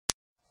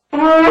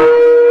Man,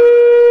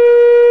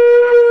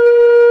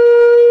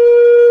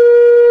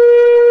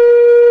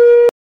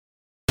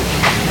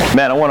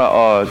 I want to,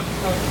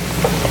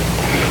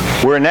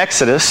 we're in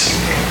Exodus.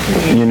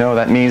 You know,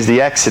 that means the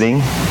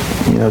exiting.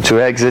 You know,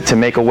 to exit, to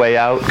make a way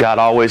out. God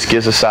always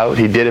gives us out.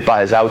 He did it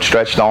by His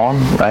outstretched arm,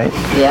 right?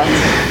 Yeah.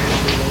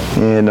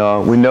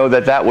 And we know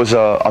that that was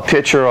a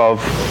picture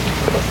of,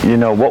 you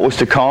know, what was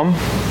to come.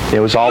 It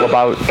was all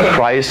about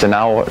Christ and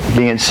now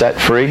being set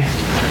free,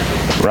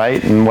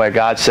 right? And where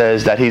God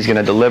says that He's going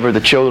to deliver the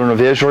children of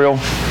Israel,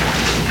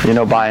 you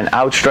know, by an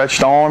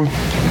outstretched arm.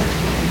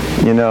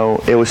 You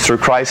know, it was through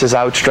Christ's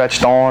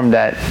outstretched arm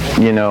that,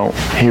 you know,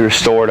 He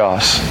restored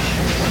us.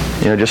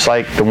 You know, just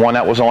like the one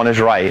that was on His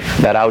right,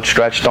 that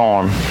outstretched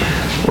arm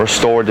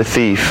restored the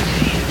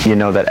thief, you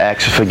know, that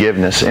asked for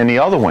forgiveness. And the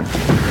other one,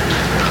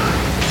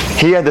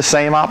 he had the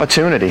same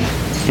opportunity,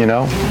 you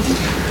know.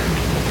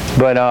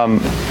 But,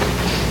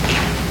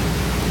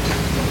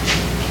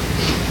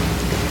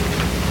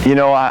 you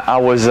know,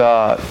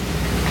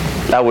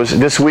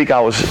 this week I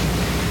was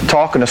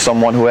talking to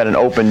someone who had an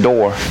open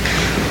door.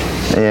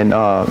 And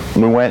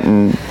we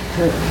went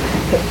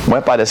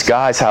by this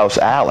guy's house,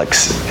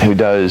 Alex, who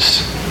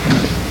does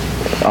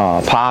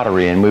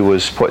pottery, and we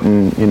was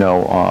putting, you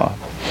know,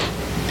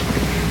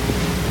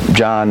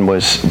 John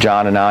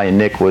and I, and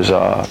Nick was,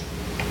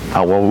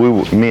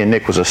 me and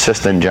Nick was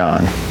assisting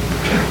John.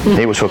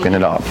 He was hooking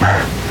it up.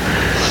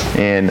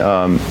 And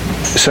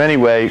so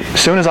anyway, as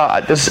soon as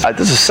this is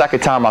the second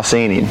time I've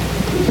seen him,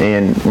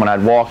 and when I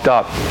walked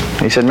up,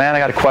 he said, "Man, I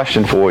got a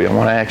question for you. I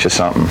want to ask you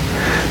something."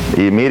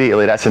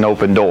 Immediately, that's an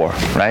open door,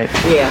 right?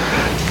 Yeah.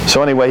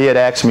 So anyway, he had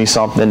asked me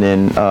something,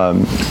 and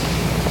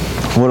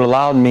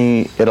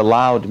it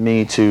allowed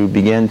me to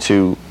begin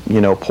to,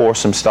 you know, pour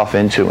some stuff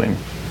into him.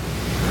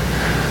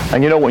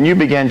 And you know, when you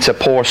begin to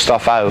pour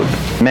stuff out,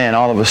 man,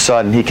 all of a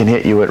sudden he can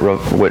hit you with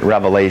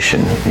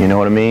revelation. You know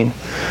what I mean?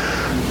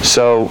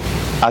 So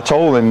I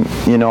told him,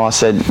 you know, I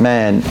said,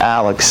 "Man,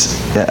 Alex,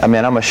 I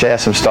mean, I'm gonna share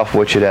some stuff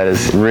with you that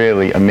is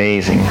really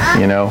amazing,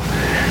 you know."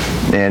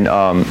 And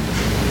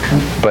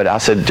but I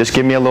said, just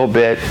give me a little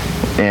bit,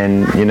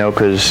 and you know,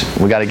 because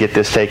we got to get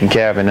this taken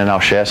care of, and then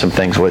I'll share some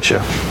things with you.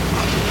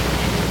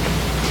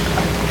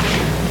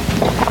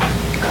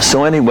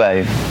 So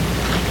anyway,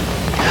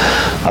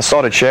 I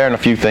started sharing a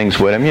few things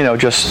with him, you know,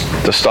 just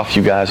the stuff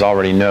you guys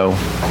already know.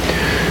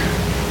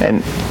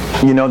 And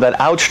you know, that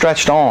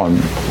outstretched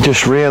arm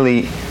just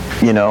really,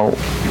 you know,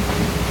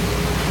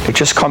 it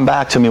just come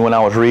back to me when I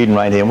was reading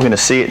right here. We're going to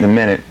see it in a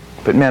minute.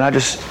 But man, I'm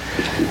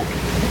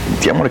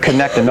going to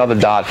connect another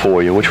dot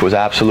for you, which was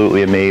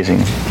absolutely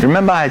amazing.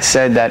 Remember I had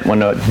said that when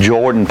the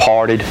Jordan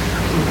parted,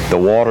 the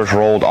waters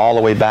rolled all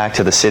the way back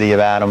to the city of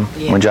Adam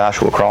when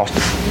Joshua crossed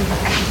it?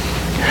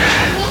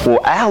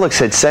 Well, Alex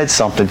had said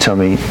something to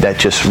me that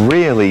just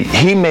really,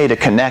 he made a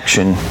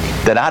connection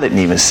that I didn't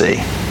even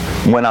see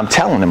when I'm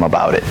telling him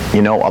about it,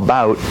 you know,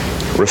 about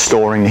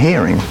restoring the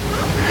hearing.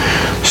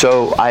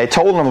 So I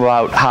told him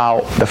about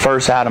how the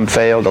first Adam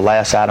failed, the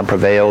last Adam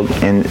prevailed,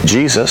 and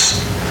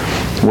Jesus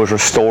was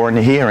restoring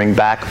the hearing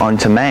back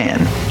unto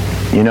man,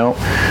 you know.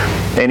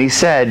 And he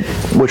said,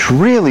 which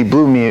really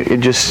blew me,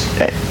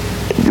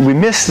 we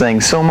miss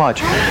things so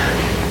much.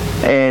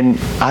 And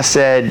I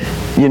said,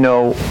 you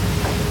know,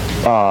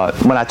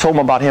 when I told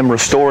him about him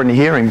restoring the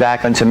hearing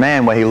back unto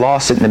man, where he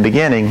lost it in the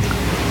beginning,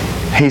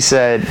 he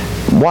said,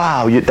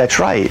 "Wow, that's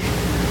right."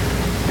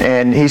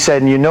 And he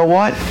said, "And you know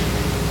what?"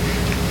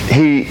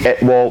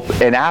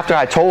 And after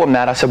I told him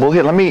that, I said, "Well,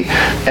 here, let me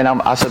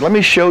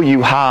show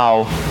you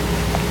how,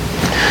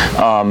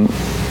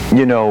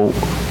 you know,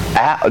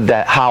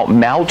 how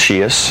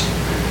Malchus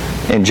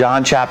in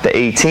John chapter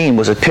 18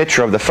 was a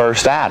picture of the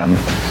first Adam,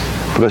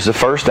 because the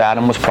first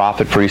Adam was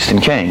prophet, priest,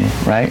 and king,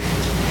 right?"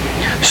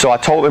 So I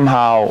told him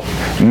how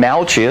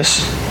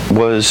Malchus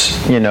was,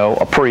 you know,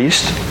 a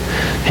priest.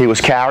 He was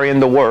carrying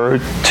the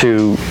word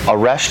to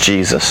arrest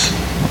Jesus,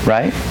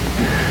 right?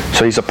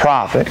 So he's a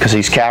prophet because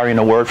he's carrying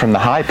the word from the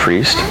high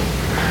priest.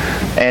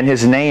 And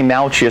his name,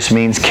 Malchus,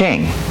 means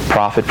king.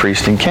 Prophet,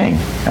 priest, and king.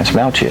 That's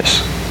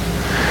Malchus.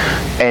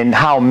 And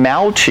how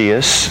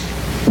Malchus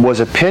was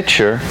a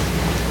picture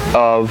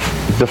of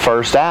the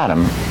first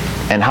Adam.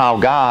 And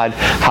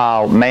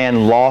how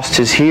man lost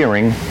his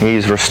hearing,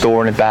 he's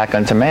restoring it back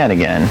unto man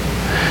again.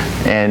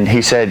 And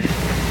he said,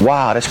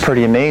 "Wow, that's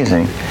pretty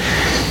amazing."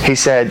 He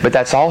said, but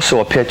that's also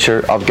a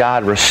picture of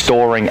God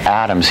restoring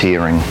Adam's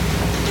hearing.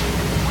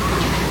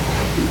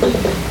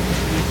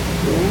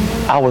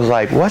 I was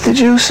like, "What did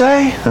you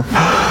say?"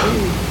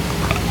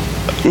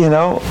 You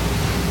know,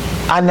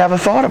 I never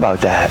thought about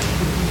that.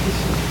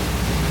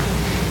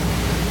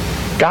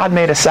 God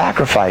made a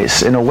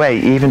sacrifice in a way,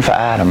 even for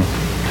Adam.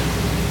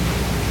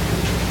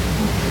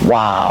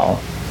 Wow.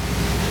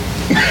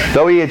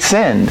 Though he had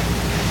sinned,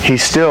 he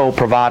still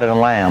provided a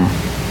lamb.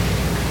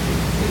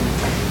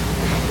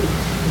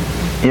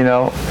 You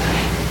know,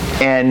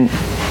 and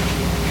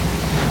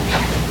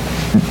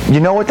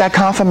you know what that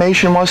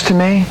confirmation was to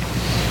me?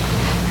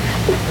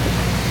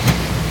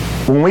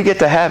 When we get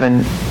to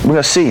heaven, we're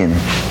going to see him.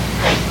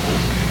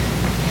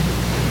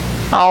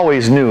 I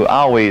always knew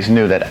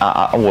that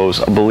I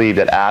believed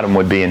that Adam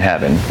would be in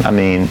heaven. I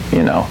mean,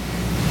 you know.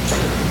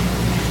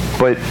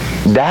 But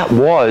that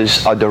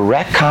was a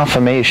direct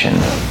confirmation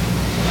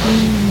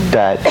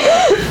that,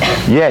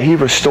 yeah, he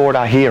restored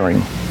our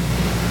hearing,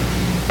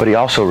 but he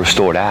also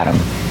restored Adam.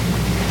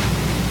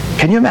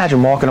 Can you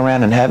imagine walking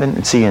around in heaven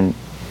and seeing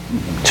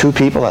two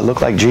people that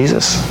look like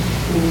Jesus?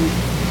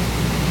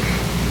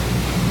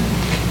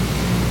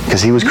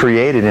 Because he was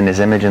created in his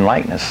image and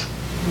likeness.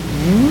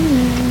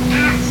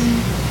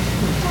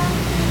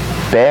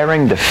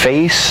 Bearing the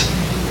face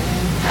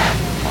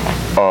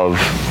of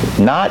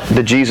not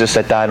the Jesus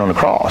that died on the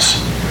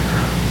cross,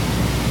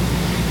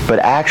 but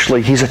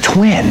actually he's a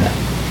twin.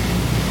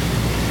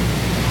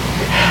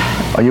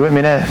 Are you with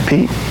me there,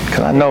 Pete?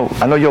 Because I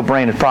know your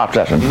brain is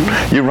processing.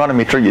 You're running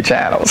me through your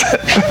channels.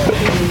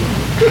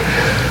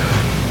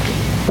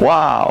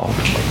 Wow.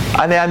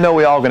 I mean, I know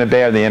we're all going to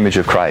bear the image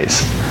of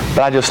Christ.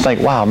 But I just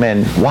think, wow,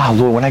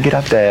 Lord, when I get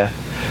up there,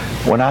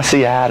 when I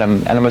see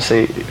Adam, and I'm going to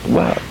say,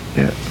 well,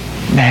 yeah,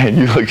 man,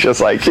 you look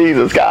just like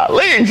Jesus. God,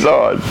 lean,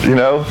 son, you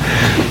know.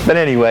 But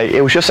anyway,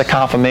 it was just a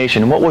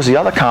confirmation. And what was the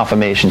other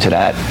confirmation to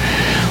that?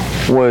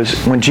 Was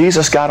when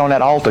Jesus got on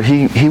that altar,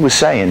 he was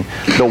saying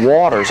the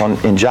waters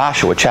in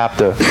Joshua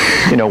chapter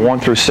 1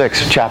 through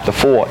 6, chapter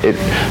 4,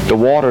 the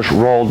waters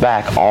rolled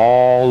back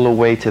all the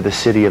way to the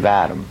city of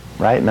Adam,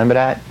 right? Remember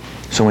that?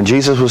 So when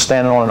Jesus was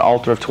standing on an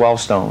altar of 12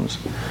 stones,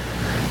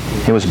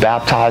 he was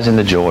baptized in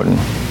the Jordan.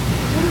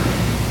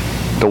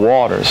 The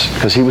waters,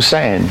 because he was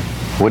saying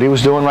what he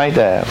was doing right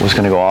there was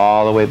going to go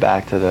all the way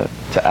back to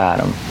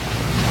Adam.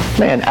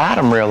 Man,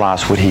 Adam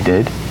realized what he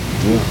did.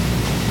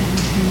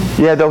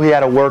 Yeah, though he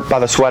had to work by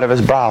the sweat of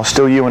his brow,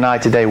 still you and I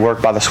today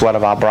work by the sweat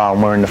of our brow,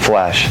 and we're in the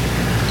flesh.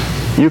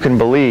 You can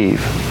believe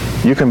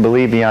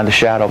beyond a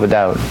shadow of a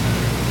doubt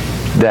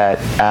that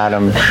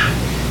Adam,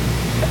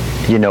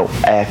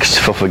 asked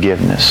for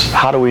forgiveness.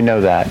 How do we know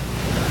that?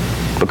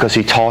 Because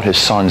he taught his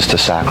sons to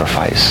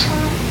sacrifice.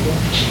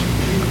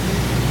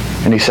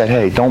 And he said,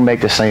 hey, don't make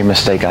the same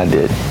mistake I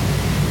did.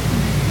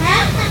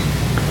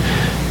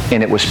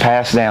 And it was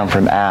passed down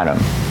from Adam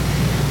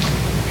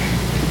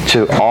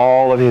to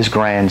all of his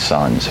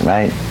grandsons,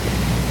 right?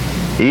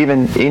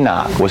 Even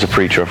Enoch was a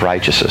preacher of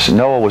righteousness.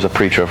 Noah was a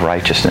preacher of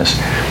righteousness.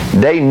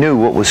 They knew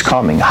what was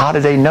coming. How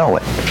did they know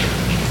it?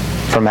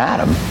 From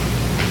Adam.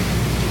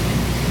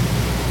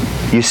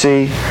 You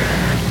see,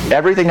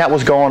 everything that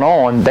was going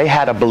on, they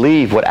had to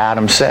believe what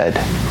Adam said.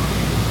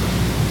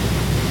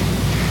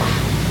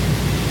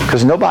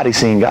 Because nobody's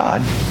seen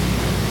God.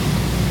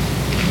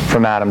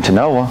 From Adam to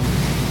Noah,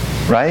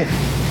 right?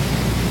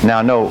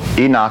 Now, no,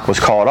 Enoch was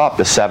caught up,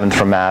 the seventh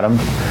from Adam,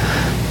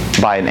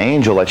 by an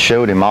angel that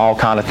showed him all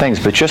kind of things.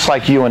 But just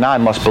like you and I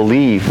must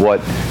believe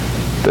what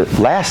the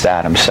last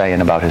Adam's saying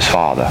about his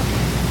father,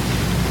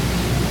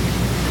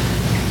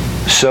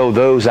 so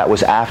those that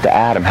was after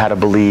Adam had to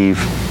believe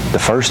the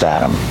first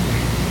Adam.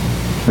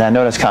 Now, I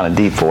know that's kind of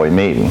deep for you,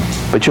 maybe,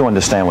 but you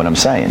understand what I'm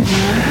saying.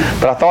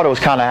 But I thought it was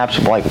kind of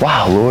absolute, like,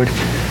 wow, Lord,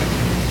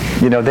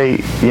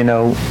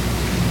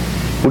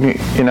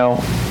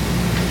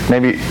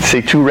 maybe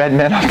see two red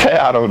men up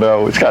there. I don't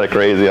know. It's kind of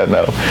crazy, I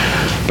know.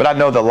 But I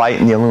know the light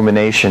and the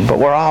illumination. But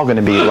we're all going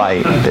to be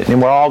light,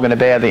 and we're all going to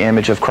bear the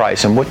image of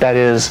Christ. And what that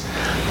is,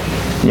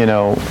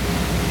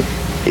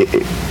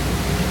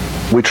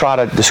 we try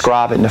to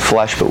describe it in the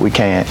flesh, but we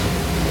can't.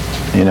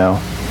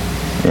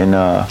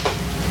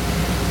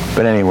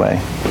 But anyway,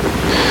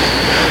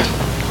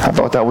 I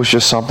thought that was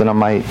just something I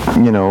might,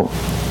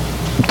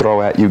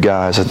 throw at you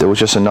guys. That there was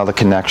just another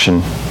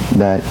connection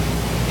that,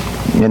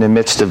 in the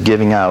midst of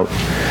giving out.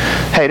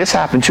 Hey, this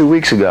happened 2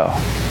 weeks ago.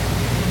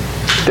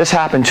 This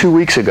happened 2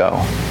 weeks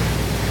ago.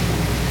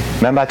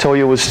 Remember I told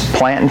you it was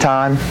planting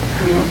time?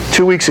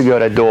 2 weeks ago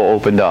that door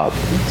opened up.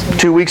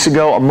 2 weeks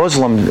ago a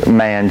Muslim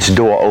man's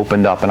door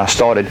opened up, and I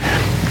started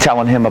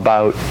telling him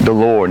about the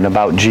Lord and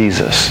about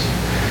Jesus.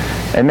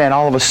 And man,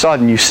 all of a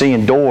sudden you're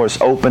seeing doors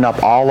open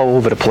up all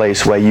over the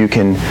place where you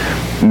can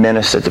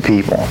minister to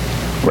people,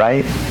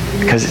 right?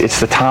 Because it's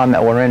the time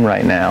that we're in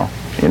right now.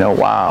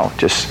 Wow,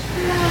 just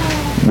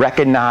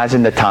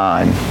recognizing the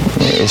time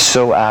is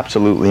so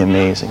absolutely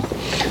amazing.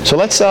 So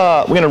let's,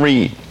 we're going to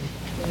read.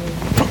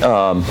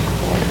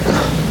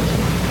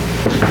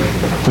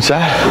 What's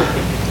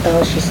that? I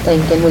was just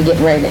thinking we're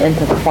getting ready to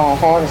enter the fall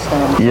harvest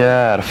now.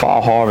 Yeah, the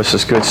fall harvest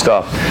is good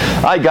stuff.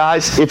 All right,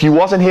 guys, if you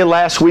wasn't here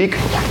last week,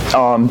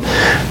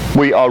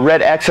 we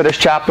read Exodus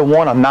chapter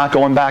 1. I'm not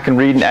going back and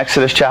reading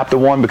Exodus chapter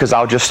 1 because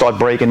I'll just start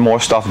breaking more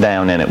stuff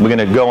down in it. We're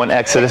going to go in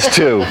Exodus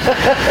 2,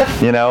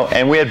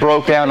 and we had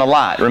broke down a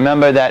lot.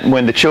 Remember that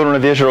when the children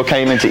of Israel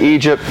came into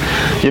Egypt,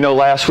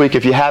 last week,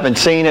 if you haven't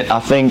seen it, I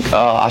think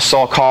I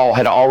saw Carl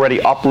had already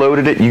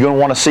uploaded it. You're going to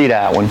want to see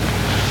that one.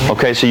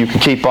 Okay, so you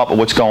can keep up with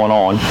what's going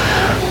on.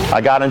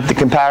 I got into the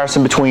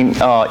comparison between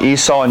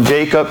Esau and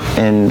Jacob,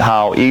 and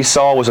how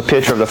Esau was a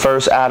picture of the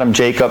first Adam,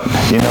 Jacob,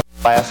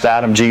 last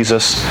Adam,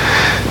 Jesus.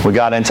 We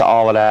got into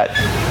all of that.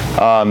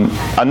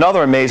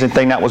 Another amazing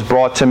thing that was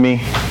brought to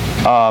me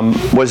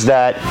was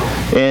that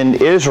in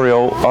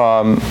Israel,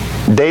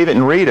 David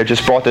and Rita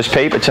just brought this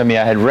paper to me.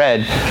 I had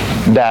read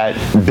that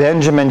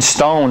Benjamin's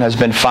stone has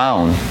been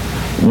found.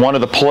 One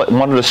of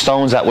the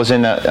stones that was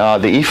in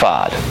the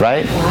ephod,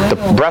 right? Wow.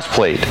 The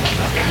breastplate,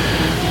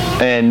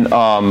 and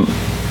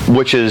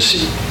which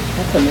is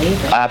That's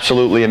amazing.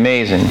 absolutely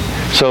amazing.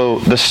 So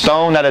the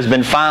stone that has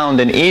been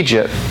found in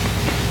Egypt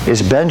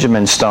is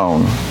Benjamin's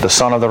stone, the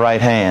son of the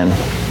right hand.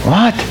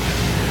 What?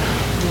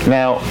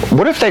 Now,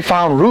 what if they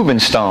found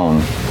Reuben's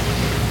stone?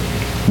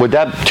 Would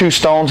that two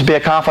stones be a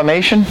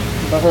confirmation?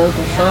 Behold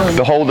the Son.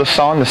 Behold the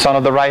Son, the son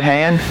of the right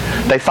hand.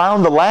 They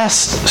found the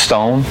last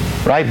stone,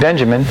 right?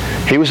 Benjamin.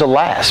 He was the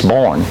last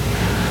born.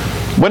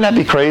 Wouldn't that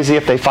be crazy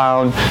if they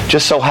found,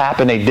 just so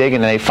happened they dig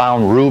and they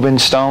found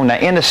Reuben's stone? Now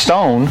in the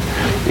stone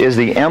is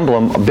the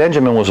emblem.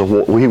 Benjamin was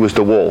he was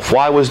the wolf.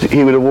 Why was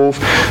he the wolf?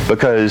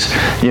 Because,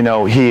 you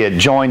know, he had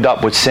joined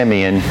up with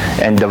Simeon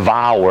and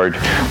devoured,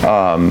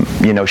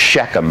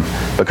 Shechem.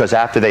 Because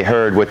after they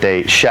heard what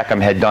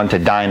Shechem had done to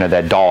Dinah,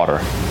 their daughter,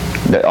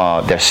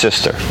 their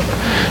sister,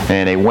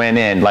 and they went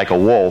in like a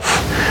wolf.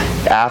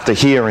 After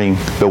hearing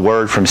the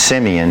word from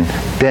Simeon,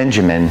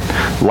 Benjamin,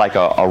 like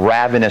a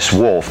ravenous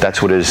wolf,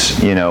 that's what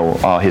his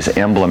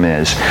emblem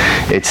is.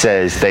 It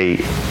says they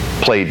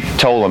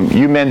told him,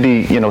 you men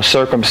be,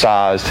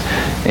 circumcised,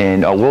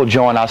 and we'll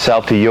join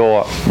ourselves to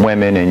your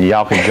women, and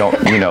y'all can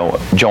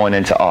join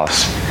into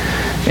us.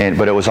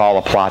 But it was all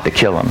a plot to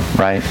kill him,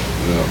 right?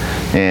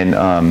 Yeah.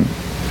 And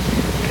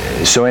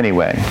so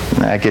anyway,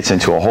 that gets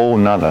into a whole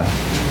nother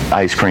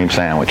ice cream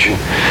sandwich.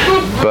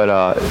 But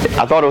I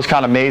thought it was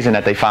kind of amazing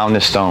that they found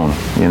this stone.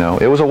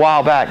 It was a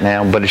while back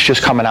now, but it's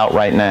just coming out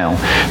right now.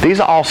 These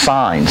are all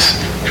signs.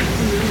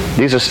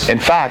 These are, in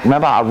fact,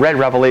 remember I read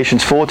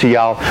Revelations 4 to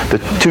y'all, the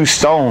two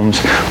stones,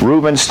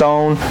 Reuben's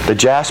stone, the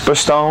jasper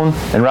stone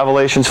in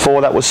Revelations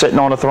 4 that was sitting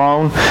on the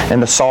throne,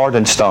 and the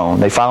sardine stone.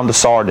 They found the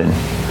sardine.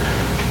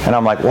 And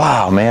I'm like,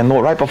 wow, man,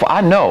 Lord, right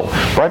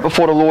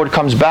before the Lord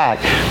comes back,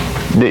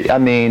 they're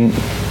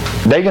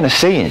going to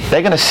see it.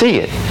 They're going to see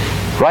it.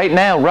 Right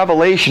now,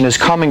 revelation is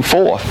coming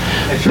forth.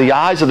 The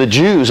eyes of the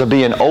Jews are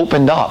being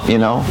opened up,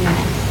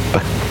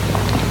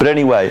 But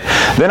anyway,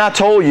 then I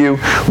told you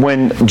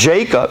when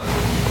Jacob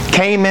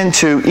came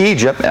into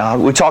Egypt,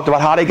 we talked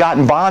about how they got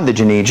in bondage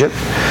in Egypt.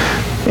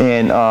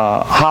 And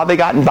how they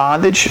got in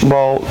bondage,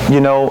 well,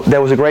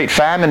 there was a great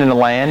famine in the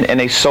land, and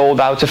they sold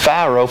out to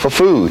Pharaoh for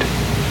food,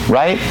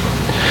 right?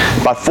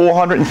 About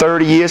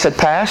 430 years had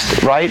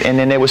passed, right? And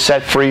then they were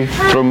set free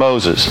through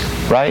Moses,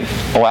 right?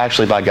 Or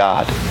actually by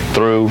God,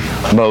 through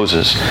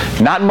Moses.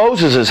 Not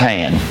Moses'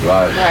 hand.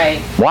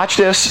 Right. Watch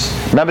this.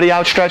 Remember the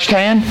outstretched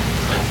hand?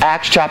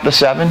 Acts chapter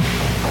 7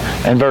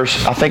 and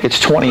verse, I think it's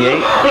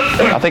 28.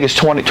 I think it's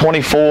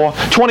 24,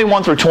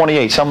 21 through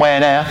 28, somewhere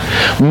in there.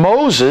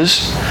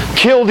 Moses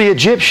killed the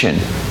Egyptian,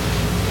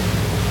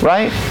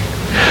 right?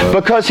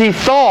 Because he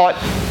thought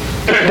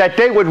that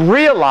they would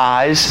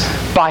realize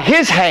by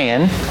his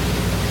hand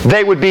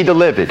they would be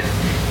delivered.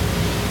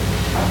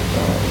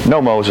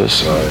 No,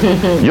 Moses.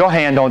 Right. Your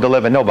hand don't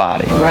deliver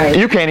nobody. Right.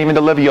 You can't even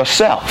deliver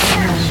yourself.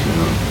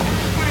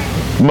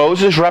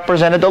 Moses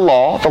represented the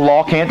law. The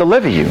law can't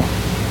deliver you.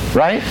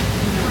 Right?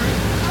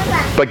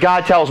 But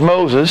God tells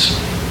Moses,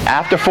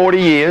 after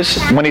 40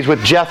 years, when he's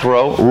with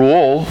Jethro,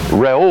 Reuel,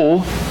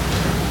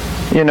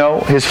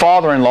 his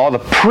father-in-law, the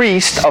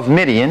priest of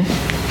Midian,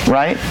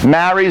 right,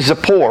 marries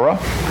Zipporah,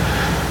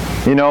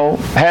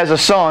 has a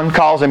son,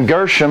 calls him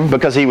Gershom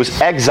because he was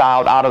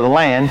exiled out of the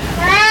land.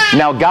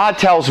 Now God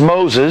tells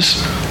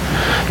Moses,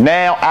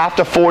 now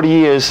after 40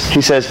 years,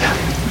 he says,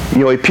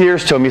 he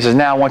appears to him, he says,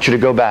 now I want you to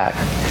go back.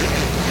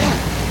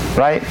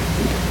 Right?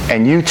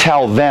 And you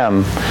tell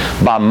them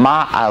by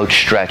my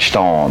outstretched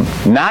arm,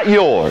 not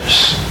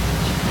yours.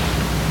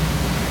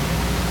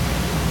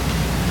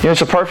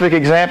 It's a perfect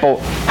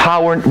example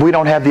how we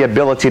don't have the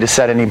ability to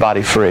set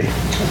anybody free.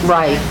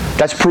 Right.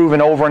 That's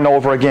proven over and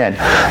over again.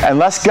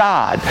 Unless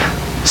God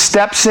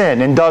steps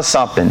in and does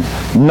something,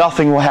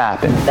 nothing will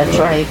happen. That's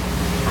right.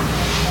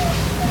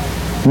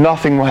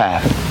 Nothing will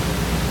happen.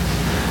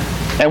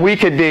 And we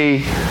could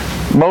be,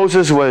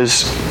 Moses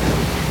was,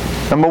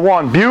 number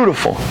one,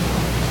 beautiful.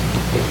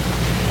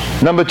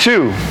 Number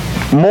two,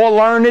 more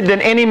learned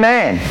than any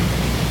man.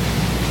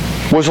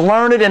 Was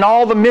learned in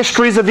all the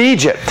mysteries of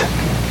Egypt.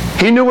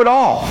 He knew it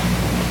all.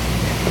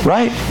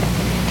 Right?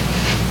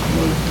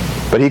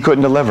 But he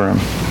couldn't deliver him.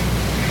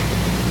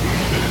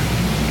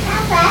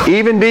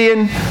 Even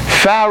being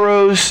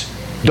Pharaoh's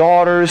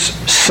daughter's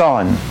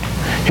son,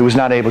 he was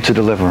not able to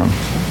deliver him.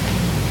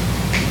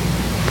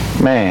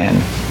 Man.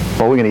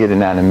 Well, we're going to get into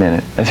that in a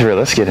minute.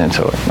 Let's get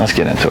into it. Let's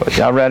get into it.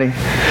 Y'all ready?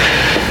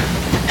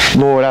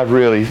 Lord, I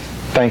really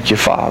thank you,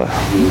 Father.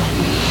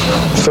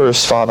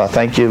 First, Father, I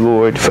thank you,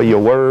 Lord, for your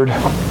word.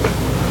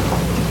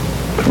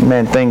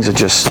 Man, things are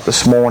just,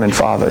 this morning,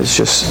 Father, it's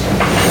just,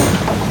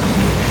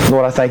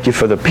 Lord, I thank you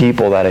for the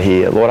people that are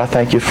here. Lord, I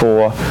thank you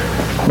for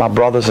my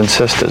brothers and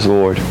sisters,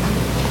 Lord.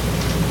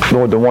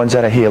 Lord, the ones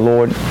that are here,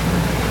 Lord,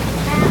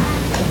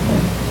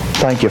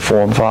 thank you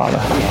for them, Father.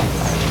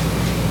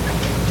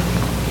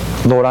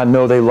 Lord, I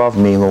know they love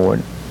me,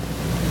 Lord.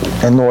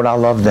 And Lord, I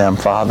love them,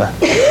 Father.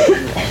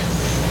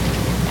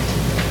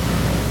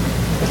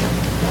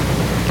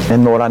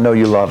 And Lord, I know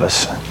you love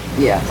us.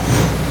 Yes.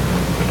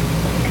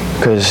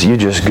 Because you're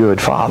just good,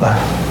 Father.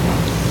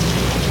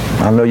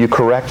 I know you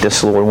correct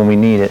us, Lord, when we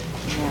need it.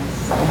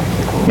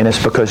 Yes. And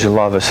it's because you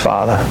love us,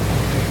 Father.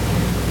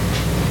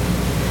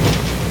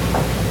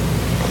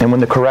 And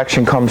when the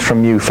correction comes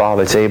from you,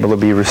 Father, it's able to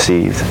be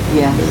received.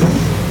 Yes.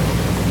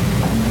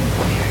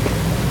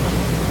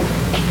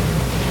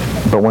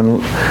 But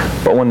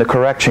when the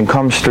correction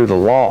comes through the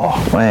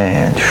law,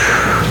 man,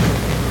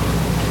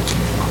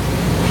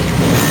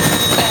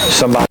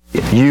 somebody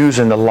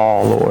using the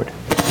law, Lord.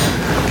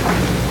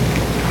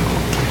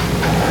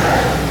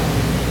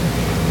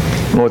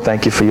 Lord,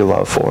 thank you for your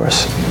love for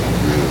us.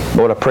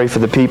 Lord, I pray for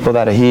the people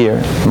that are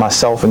here,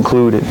 myself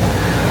included.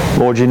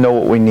 Lord, you know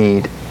what we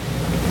need.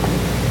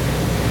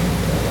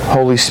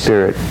 Holy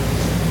Spirit,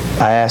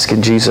 I ask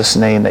in Jesus'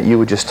 name that you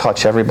would just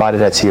touch everybody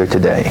that's here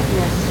today.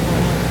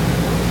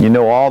 You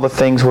know all the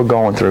things we're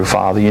going through,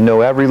 Father. You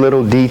know every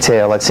little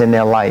detail that's in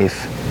their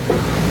life.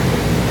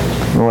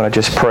 Lord, I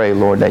just pray,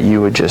 Lord, that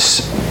you would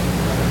just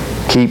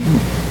keep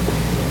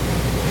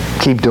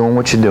doing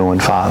what you're doing,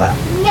 Father,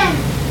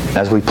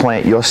 as we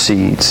plant your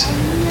seeds.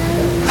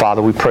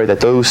 Father, we pray that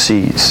those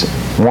seeds,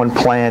 one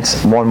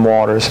plants, one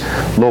waters,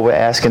 Lord, we're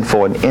asking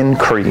for an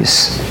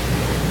increase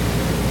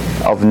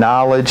of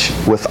knowledge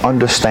with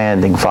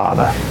understanding,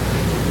 Father,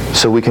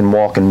 so we can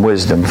walk in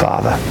wisdom,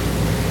 Father,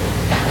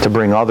 to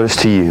bring others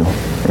to you.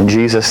 In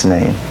Jesus'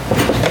 name,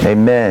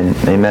 amen,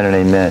 amen, and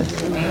amen.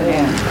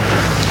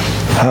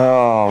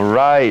 All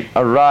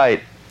right.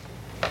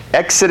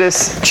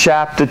 Exodus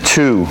chapter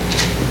 2,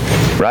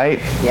 right?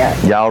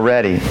 Yes. Y'all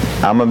ready?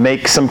 I'm going to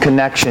make some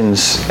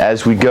connections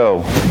as we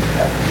go.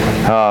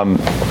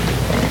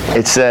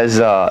 It says,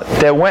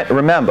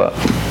 remember,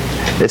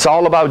 it's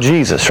all about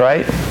Jesus,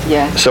 right?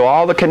 Yeah. So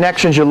all the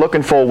connections you're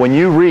looking for when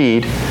you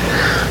read,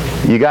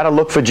 you got to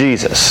look for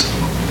Jesus.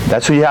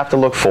 That's who you have to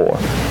look for.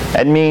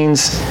 That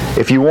means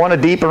if you want a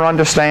deeper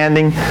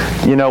understanding,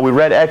 we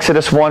read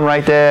Exodus 1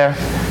 right there.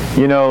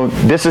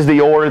 This is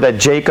the order that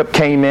Jacob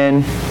came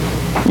in,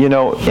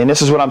 and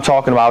this is what I'm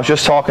talking about. I was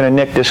just talking to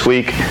Nick this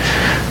week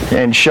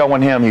and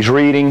showing him. He's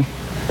reading,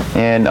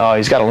 and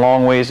he's got a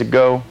long ways to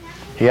go.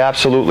 He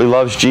absolutely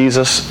loves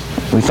Jesus.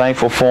 We're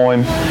thankful for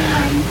him.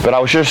 But I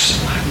was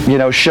just,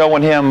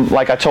 showing him,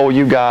 like I told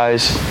you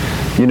guys,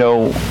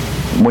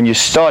 when you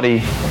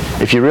study,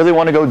 if you really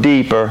want to go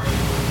deeper,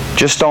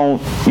 just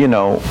don't, you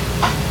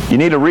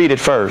need to read it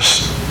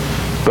first.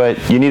 But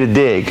you need to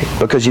dig,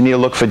 because you need to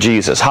look for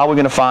Jesus. How are we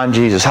going to find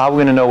Jesus? How are we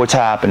going to know what's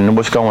happening and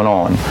what's going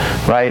on?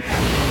 Right?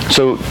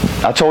 So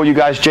I told you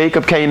guys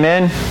Jacob came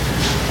in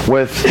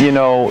with,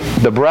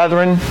 the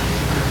brethren.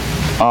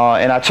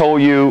 And I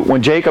told you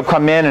when Jacob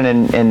come in,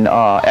 and in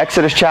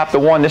Exodus chapter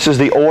 1, this is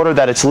the order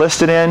that it's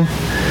listed in.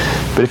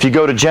 But if you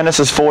go to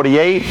Genesis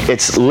 48,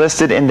 it's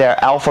listed in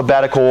their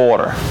alphabetical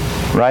order.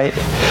 Right?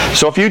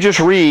 So if you just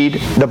read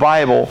the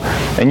Bible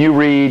and you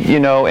read,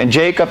 and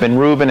Jacob and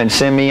Reuben and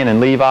Simeon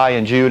and Levi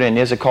and Judah and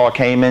Issachar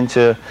came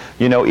into,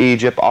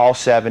 Egypt, all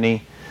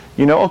 70,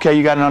 okay,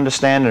 you got an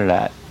understanding of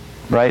that,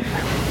 right?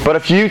 But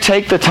if you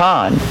take the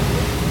time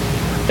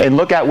and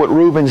look at what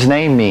Reuben's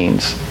name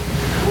means,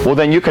 well,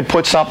 then you can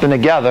put something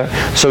together.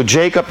 So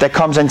Jacob that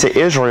comes into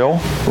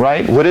Israel,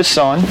 right, with his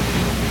son,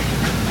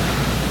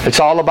 it's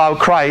all about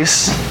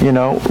Christ,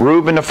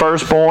 Reuben the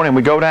firstborn, and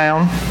we go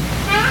down.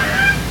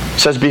 It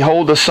says,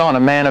 behold, the son, a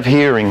man of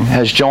hearing,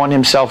 has joined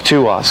himself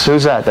to us.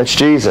 Who's that? That's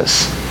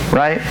Jesus,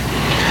 right?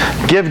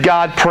 Give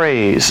God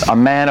praise, a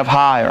man of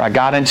hire. I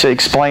got into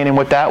explaining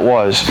what that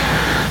was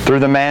through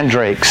the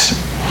mandrakes.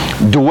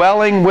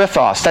 Dwelling with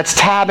us, that's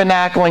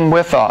tabernacling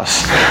with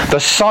us. The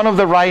son of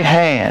the right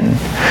hand,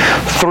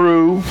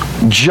 through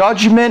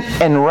judgment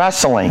and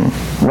wrestling,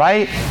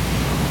 right?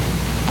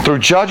 Through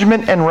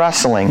judgment and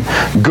wrestling,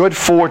 good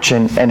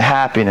fortune and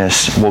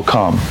happiness will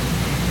come.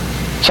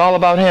 It's all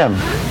about him.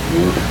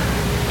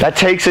 That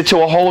takes it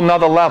to a whole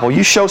nother level.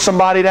 You show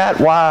somebody that,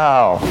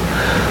 wow.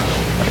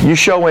 You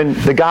showing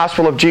the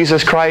gospel of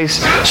Jesus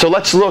Christ. So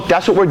let's look.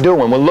 That's what we're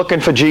doing. We're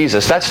looking for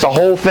Jesus. That's the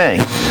whole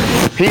thing.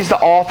 He's the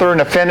author and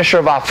the finisher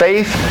of our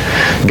faith.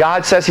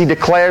 God says he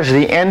declares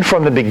the end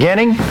from the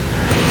beginning.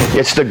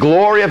 It's the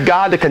glory of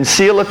God to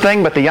conceal a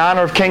thing, but the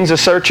honor of kings to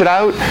search it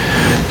out.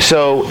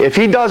 So if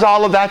he does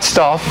all of that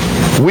stuff,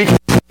 we can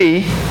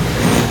see,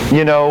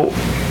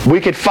 we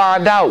could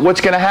find out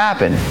what's going to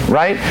happen,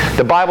 right?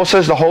 The Bible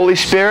says the Holy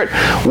Spirit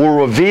will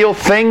reveal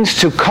things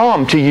to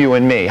come to you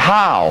and me.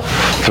 How?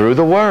 Through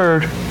the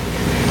Word.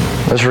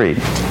 Let's read.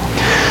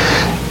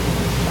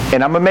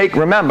 And I'm going to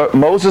remember,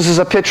 Moses is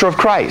a picture of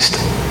Christ,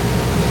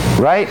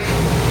 right?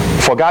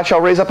 For God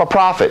shall raise up a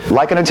prophet,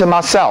 like unto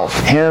myself.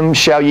 Him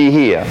shall ye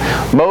hear.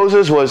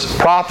 Moses was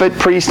prophet,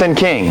 priest, and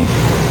king,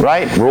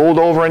 right? Ruled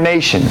over a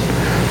nation.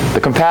 The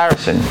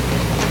comparison.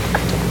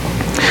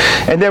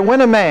 And there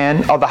went a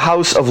man of the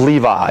house of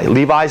Levi.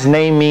 Levi's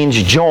name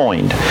means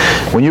joined.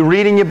 When you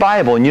read in your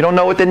Bible and you don't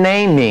know what the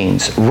name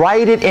means,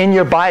 write it in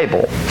your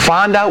Bible.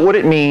 Find out what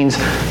it means.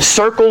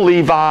 Circle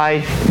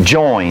Levi,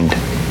 joined.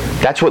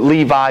 That's what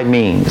Levi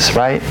means,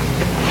 right?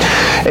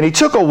 And he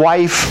took a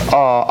wife,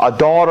 a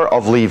daughter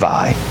of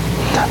Levi.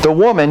 The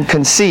woman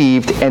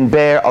conceived and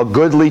bare a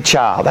goodly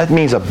child. That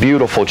means a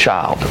beautiful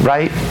child,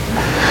 right?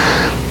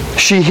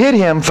 She hid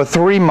him for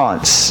 3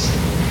 months.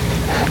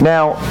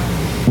 Now,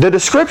 the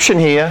description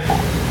here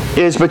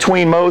is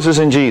between Moses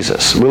and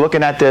Jesus. We're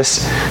looking at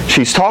this.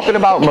 She's talking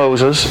about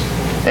Moses,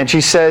 and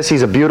she says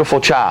he's a beautiful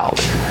child.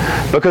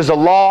 Because the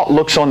law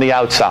looks on the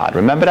outside.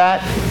 Remember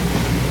that?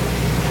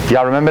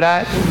 Y'all remember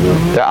that?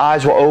 Mm-hmm. Their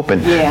eyes were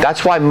open. Yeah.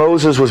 That's why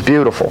Moses was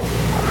beautiful.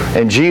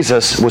 And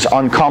Jesus was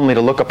uncomely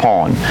to look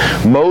upon.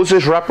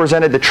 Moses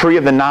represented the tree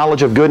of the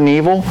knowledge of good and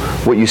evil,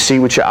 what you see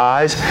with your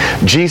eyes.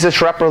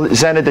 Jesus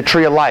represented the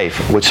tree of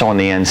life, what's on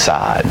the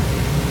inside.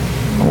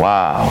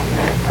 Wow.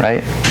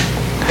 Right?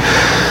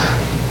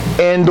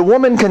 And the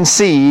woman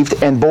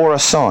conceived and bore a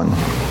son.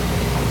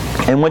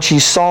 And when she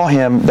saw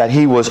him that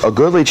he was a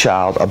goodly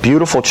child, a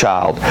beautiful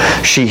child,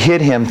 she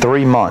hid him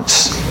 3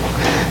 months.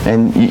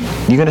 And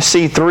you're going to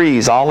see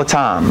threes all the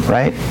time,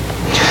 right?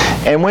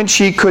 And when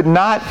she could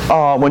not,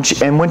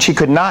 when she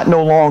could not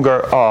no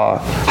longer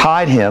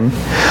hide him,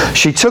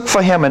 she took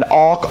for him an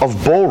ark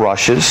of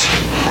bulrushes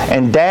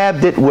and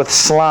dabbed it with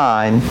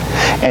slime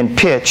and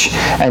pitch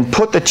and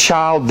put the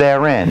child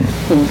therein.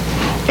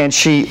 And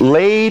she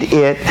laid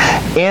it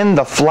in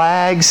the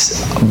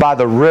flags by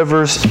the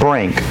river's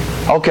brink.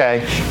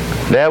 Okay,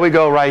 there we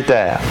go right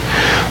there.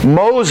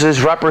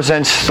 Moses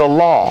represents the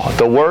law,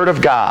 the Word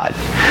of God,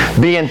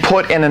 being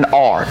put in an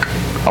ark.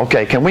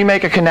 Okay, can we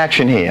make a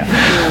connection here?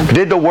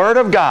 Did the Word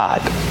of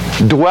God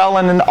dwell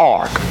in an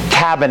ark,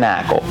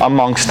 tabernacle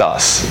amongst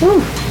us?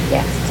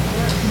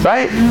 Yes.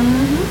 Right?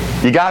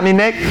 Mm-hmm. You got me,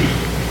 Nick?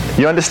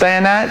 You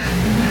understand that?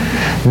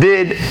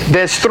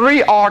 There's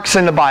 3 arks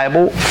in the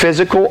Bible,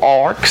 physical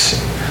arks.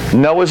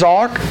 Noah's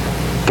Ark,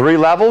 3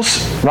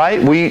 levels,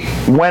 right? We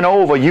went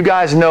over, you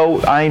guys know,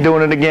 I ain't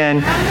doing it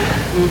again,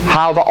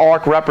 how the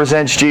ark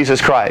represents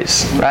Jesus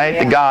Christ, right?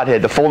 Yeah. The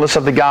Godhead, the fullness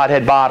of the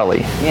Godhead bodily.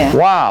 Yeah.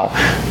 Wow.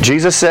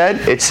 Jesus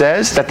said, it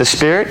says that the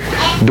Spirit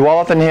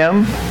dwelleth in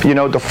him. You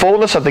know, the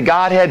fullness of the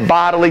Godhead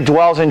bodily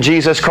dwells in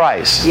Jesus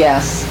Christ.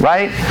 Yes.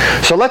 Right?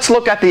 So let's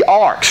look at the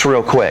arks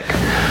real quick.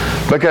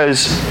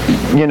 Because,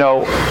 you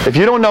know, if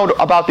you don't know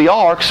about the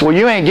arks, well,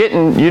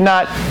 you're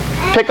not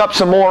pick up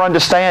some more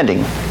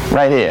understanding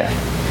right here.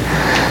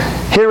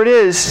 Here it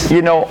is,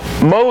 you know,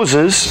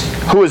 Moses,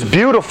 who is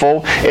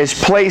beautiful, is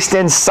placed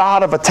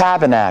inside of a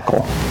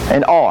tabernacle,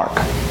 an ark.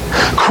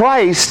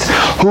 Christ,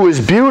 who is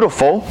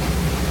beautiful,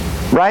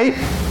 right,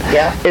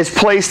 is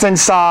placed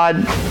inside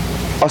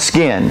a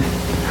skin.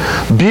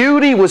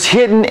 Beauty was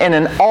hidden in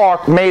an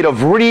ark made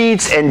of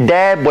reeds and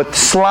dabbed with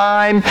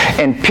slime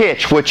and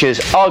pitch, which is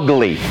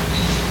ugly.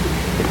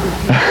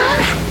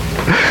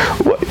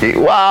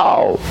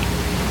 Wow.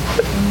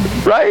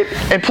 Right?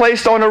 And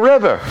placed on a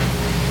river.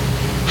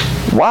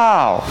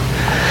 Wow.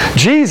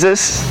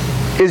 Jesus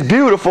is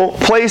beautiful,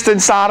 placed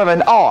inside of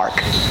an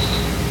ark,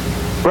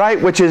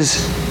 right? Which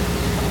is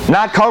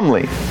not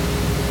comely,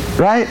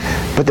 right?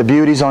 But the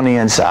beauty's on the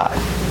inside.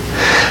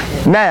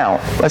 Now,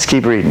 let's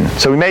keep reading.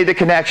 So we made the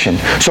connection.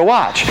 So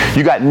watch.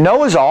 You got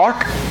Noah's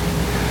Ark.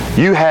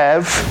 You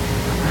have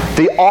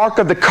the Ark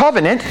of the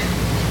Covenant,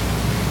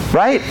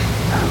 right?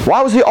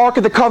 Why was the Ark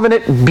of the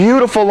Covenant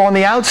beautiful on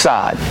the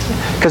outside?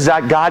 Because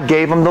God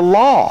gave them the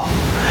law.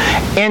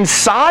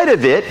 Inside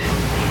of it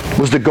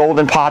was the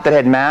golden pot that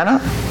had manna,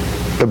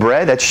 the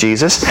bread, that's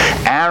Jesus.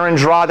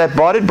 Aaron's rod that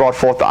budded brought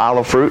forth the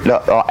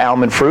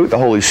almond fruit, the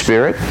Holy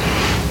Spirit.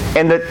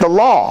 And the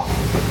law,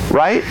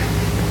 right?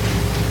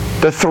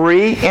 The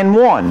 3 in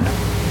 1.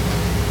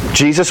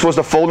 Jesus was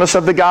the fullness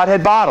of the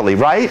Godhead bodily,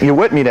 right? You're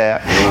with me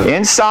there.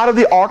 Inside of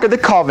the Ark of the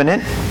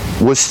Covenant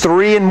was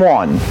 3 in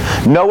 1.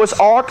 Noah's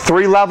Ark,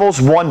 3 levels,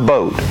 1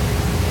 boat.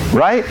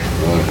 Right?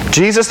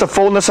 Jesus, the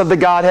fullness of the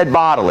Godhead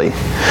bodily.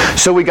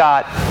 So we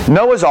got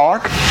Noah's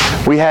Ark.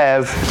 We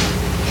have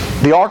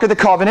the Ark of the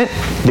Covenant,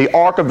 the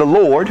Ark of the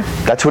Lord.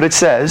 That's what it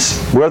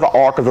says. We're the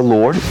Ark of the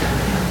Lord.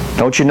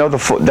 Don't you know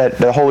that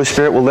the Holy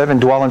Spirit will live and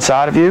dwell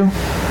inside of you?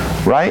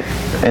 Right?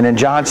 And then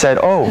John said,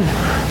 oh,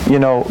 you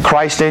know,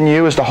 Christ in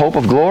you is the hope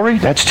of glory.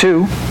 That's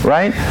 2,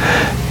 right?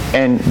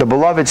 And the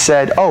beloved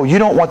said, oh, you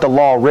don't want the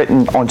law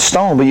written on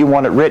stone, but you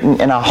want it written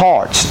in our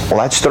hearts. Well,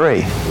 that's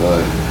 3.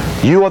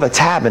 Right. You are the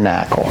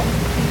tabernacle,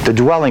 the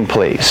dwelling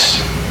place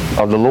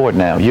of the Lord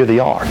now. You're the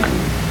ark.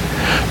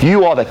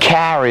 You are the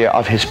carrier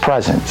of His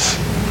presence.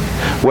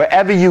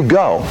 Wherever you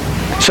go.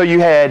 So you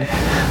had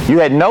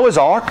Noah's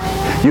Ark,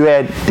 you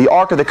had the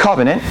Ark of the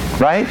Covenant,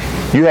 right?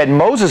 You had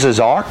Moses'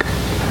 Ark,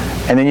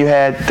 and then you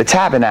had the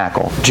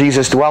tabernacle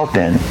Jesus dwelt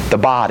in, the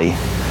body.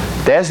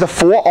 There's the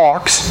 4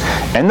 arks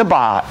in the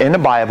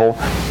Bible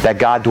that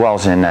God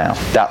dwells in now,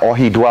 or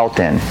He dwelt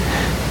in.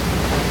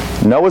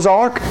 Noah's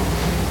Ark,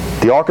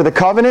 the Ark of the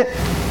Covenant,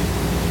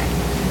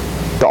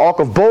 the Ark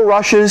of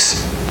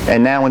bulrushes,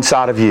 and now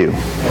inside of you.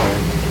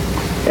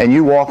 And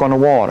you walk on the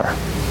water.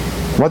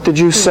 What did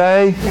you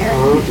say?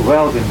 Mary.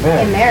 Dwelled in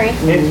Mary.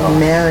 And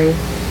Mary.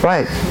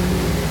 Right.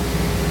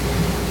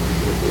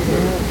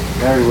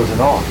 Mary was an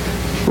ark.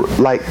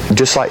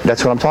 Just like,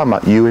 that's what I'm talking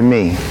about, you and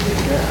me.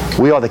 Yeah.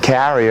 We are the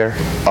carrier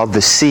of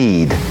the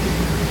seed,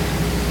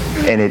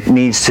 and it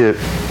needs to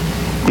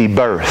be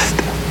birthed.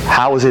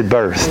 How is it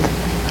birthed?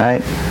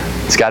 Right?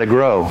 It's got to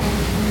grow.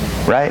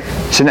 Right?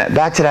 So now,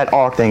 back to that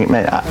ark thing,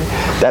 man.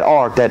 That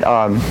ark, that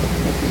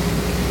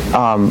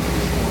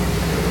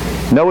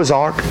Noah's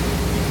Ark,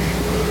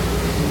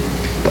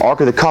 the Ark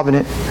of the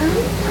Covenant,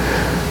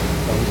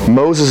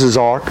 Moses'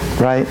 Ark,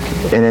 right?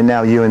 And then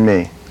now you and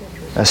me.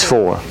 That's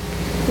 4.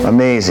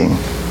 Amazing.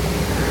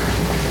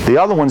 The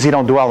other ones he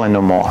don't dwell in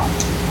no more.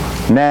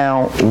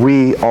 Now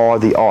we are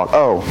the ark.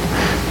 Oh,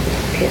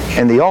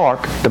 and the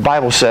ark, the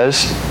Bible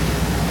says,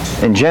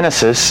 in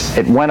Genesis,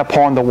 it went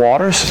upon the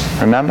waters.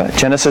 Remember?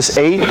 Genesis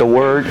 8, the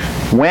word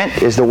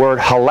went is the word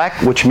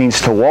halek, which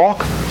means to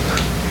walk.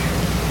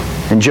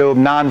 In Job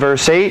 9,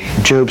 verse 8,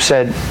 Job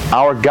said,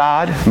 our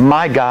God,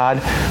 my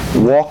God,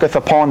 walketh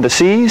upon the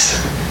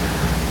seas.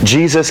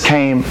 Jesus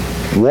came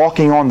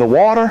walking on the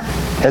water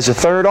as the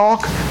 3rd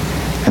ark.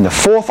 And the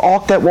 4th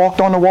ark that walked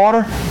on the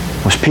water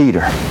was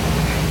Peter.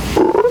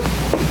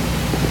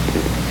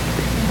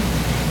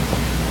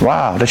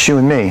 Wow, that's you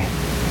and me.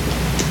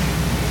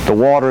 The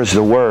water is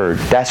the Word.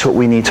 That's what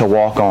we need to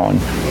walk on.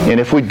 And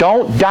if we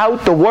don't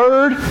doubt the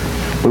Word,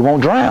 we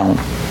won't drown.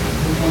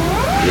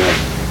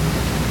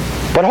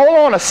 But hold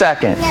on a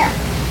second.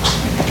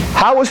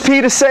 How was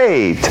Peter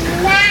saved?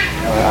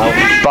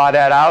 By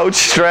that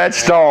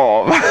outstretched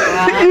arm.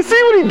 You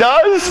see what he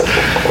does?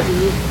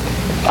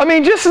 I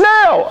mean, just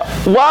now.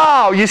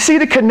 Wow, you see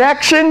the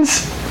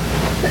connections?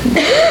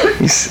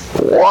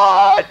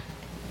 What?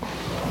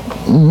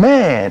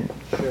 Man.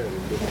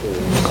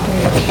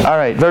 All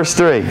right, verse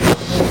 3.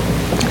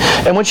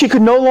 And when she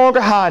could no longer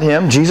hide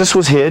him, Jesus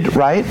was hid,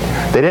 right?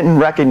 They didn't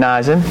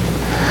recognize him.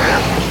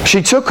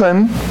 She took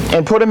him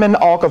and put him in the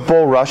ark of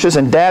bulrushes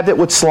and dabbed it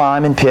with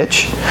slime and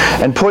pitch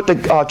and put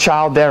the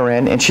child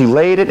therein, and she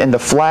laid it in the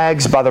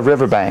flags by the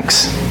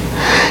riverbanks.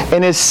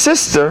 And his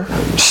sister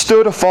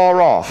stood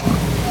afar off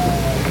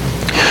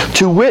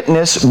to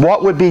witness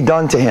what would be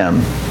done to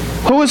him.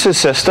 Who is his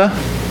sister?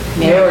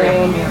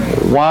 Mary.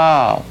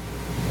 Wow.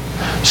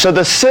 So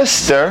the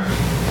sister,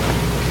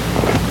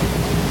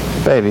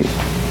 baby,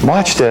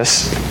 watch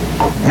this.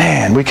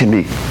 Man, we can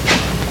be.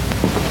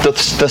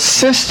 The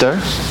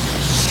sister,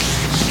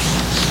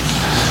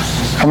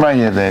 come right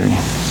here, baby.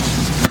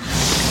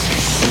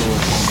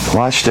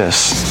 Watch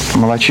this.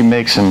 I'm going to let you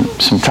make some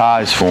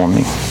ties for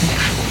me.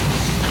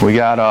 We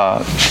got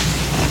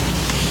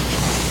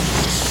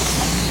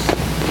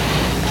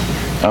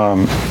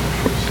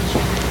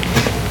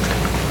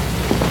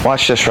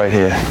watch this right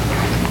here.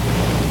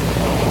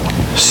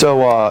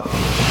 So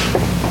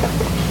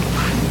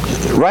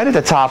right at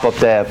the top up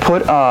there,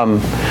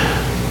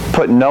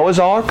 put Noah's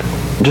Ark,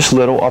 just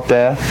little up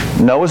there.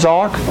 Noah's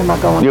Ark. Where am I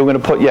going? You're going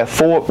to put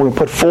 4. We're going to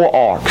put 4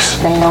 arks.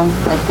 Down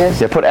like this?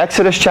 Yeah, put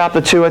Exodus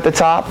chapter 2 at the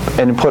top,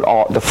 and put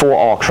the 4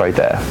 arks right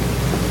there.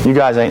 You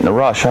guys ain't in a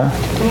rush, huh?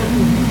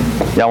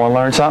 Y'all want to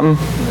learn something?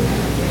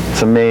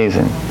 It's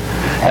amazing.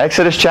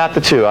 Exodus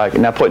chapter 2.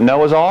 Now put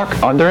Noah's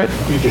Ark under it.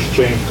 You just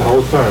changed the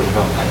whole term,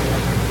 huh?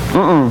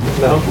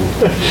 No?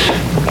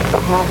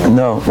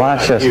 No,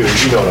 watch this. You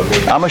know what I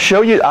mean. I'm going to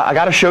show you, I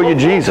got to show you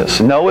Jesus.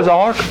 Noah's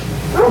Ark.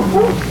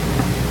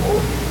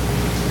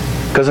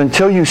 Because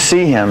until you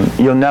see him,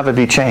 you'll never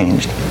be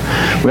changed.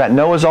 We got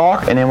Noah's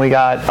Ark, and then we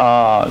got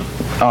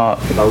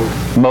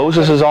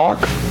Moses' Ark.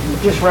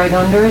 Just right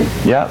under it?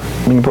 Yep.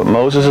 We can put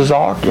Moses'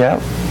 Ark.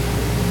 Yep.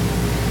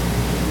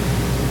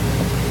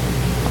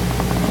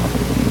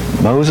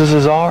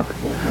 Moses' Ark.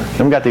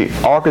 Then we got the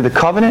Ark of the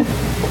Covenant.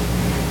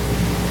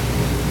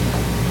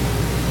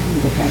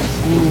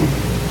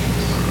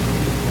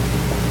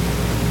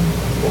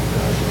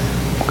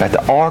 We got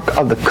the Ark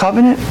of the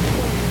Covenant.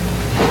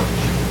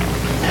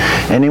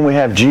 And then we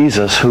have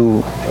Jesus,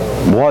 who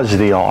was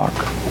the Ark,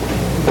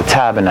 the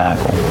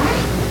tabernacle.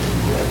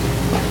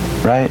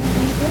 Right?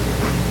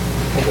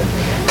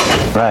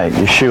 Right,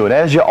 Yeshua.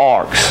 There's your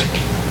arks,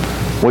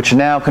 which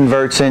now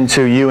converts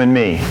into you and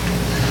me.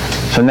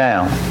 So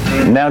now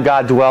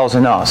God dwells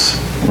in us,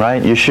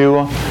 right?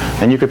 Yeshua,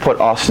 and you could put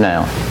us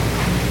now.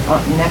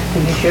 Next to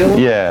Yeshua?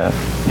 Yeah,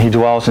 he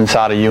dwells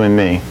inside of you and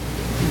me.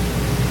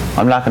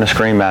 I'm not going to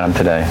scream at him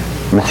today.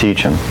 I'm going to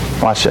teach him.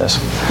 Watch this.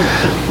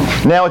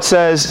 Now it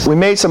says, we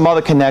made some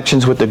other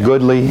connections with the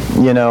goodly,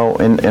 and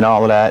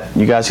all of that.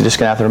 You guys are just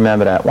going to have to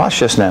remember that. Watch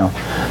this now.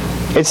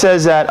 It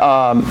says that,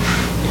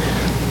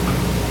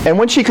 and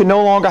when she could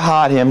no longer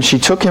hide him, she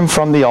took him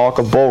from the ark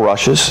of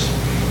bulrushes,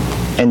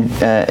 and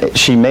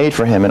she made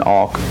for him an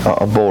ark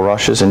of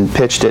bulrushes and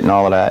pitched it and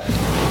all of that.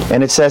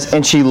 And it says,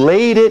 and she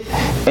laid it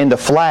in the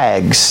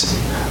flags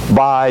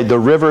by the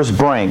river's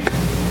brink.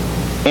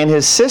 And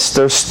his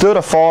sister stood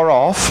afar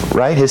off,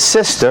 right? His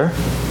sister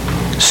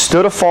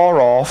stood afar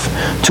off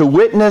to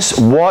witness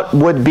what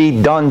would be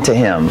done to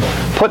him.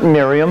 Put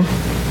Miriam,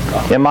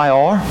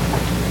 M-I-R.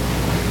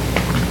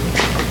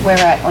 Where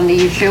at? On the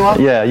Yeshua?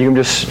 Yeah, you can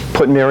just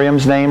put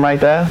Miriam's name right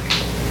there.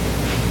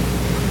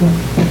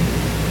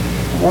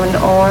 1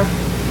 R.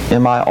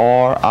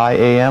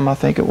 M-I-R-I-A-M, I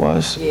think it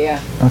was. Yeah.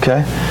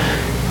 Okay.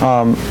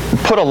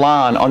 put a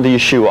line under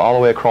Yeshua all the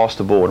way across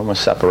the board. I'm going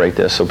to separate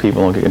this so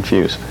people don't get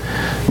confused.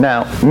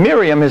 Now,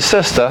 Miriam, his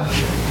sister,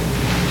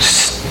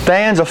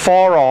 stands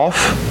afar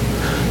off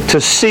to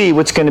see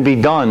what's going to be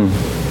done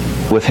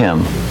with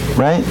him,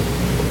 right?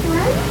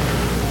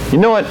 You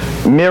know what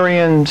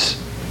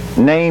Miriam's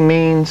name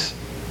means?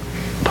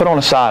 Put on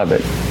the side of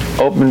it.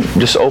 Open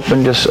just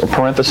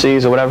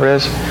parentheses or whatever it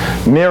is.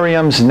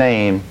 Miriam's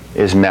name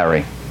is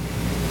Mary.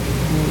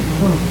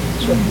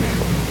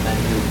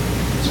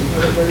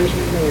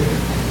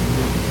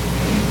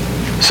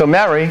 So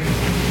Mary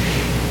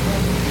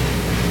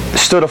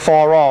stood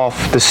afar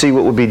off to see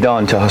what would be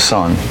done to her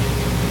son.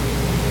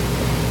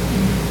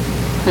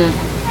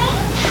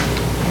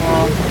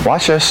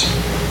 Watch this.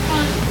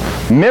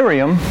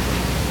 Miriam,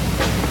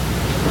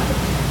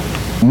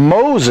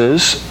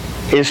 Moses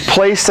is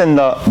placed in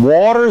the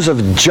waters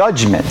of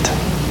judgment,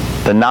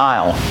 the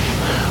Nile,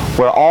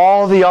 where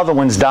all the other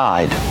ones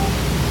died.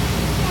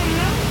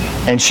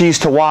 And she's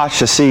to watch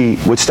to see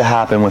what's to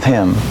happen with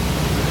him.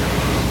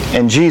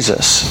 And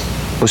Jesus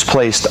was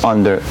placed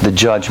under the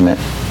judgment,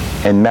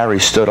 and Mary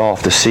stood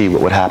off to see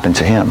what would happen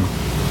to him.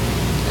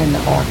 And the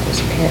ark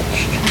was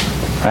pitched.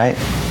 Right?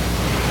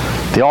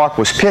 The ark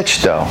was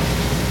pitched, though.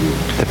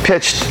 The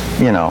pitched,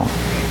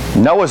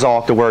 Noah's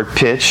ark, the word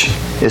pitch,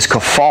 is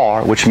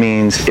kafar, which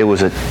means it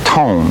was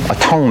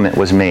atonement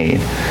was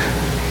made.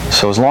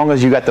 So as long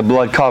as you got the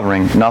blood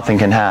covering, nothing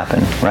can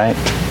happen, right?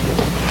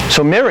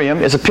 So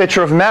Miriam is a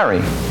picture of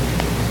Mary.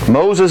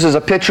 Moses is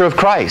a picture of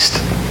Christ.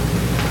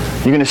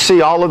 You're going to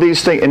see all of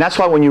these things. And that's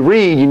why when you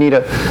read, you need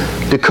to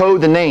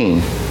decode the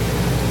name.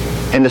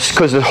 And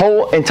because the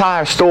whole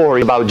entire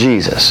story about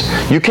Jesus.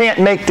 You can't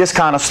make this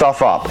kind of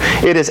stuff up.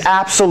 It is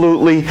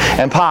absolutely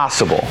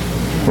impossible.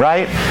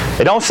 Right?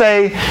 It don't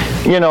say,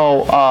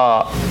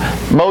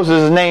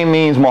 Moses' name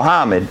means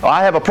Muhammad. Oh,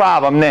 I have a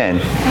problem then.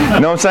 You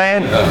know what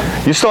I'm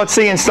saying? You start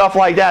seeing stuff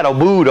like that, or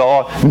Buddha,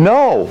 or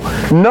no.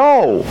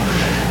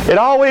 It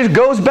always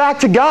goes back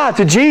to God,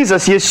 to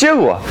Jesus,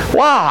 Yeshua.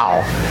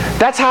 Wow.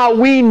 That's how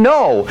we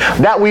know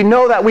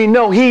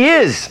He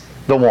is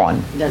the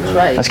one. That's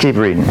right. Let's keep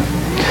reading.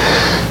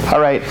 All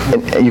right.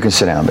 You can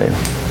sit down, baby.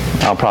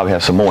 I'll probably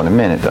have some more in a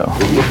minute, though.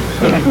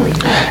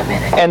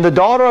 And the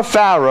daughter of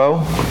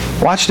Pharaoh,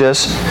 watch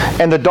this,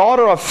 and the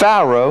daughter of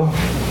Pharaoh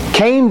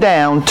came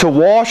down to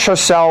wash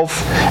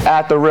herself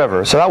at the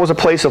river. So that was a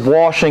place of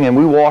washing, and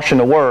we wash in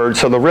the Word,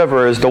 so the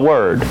river is the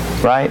Word,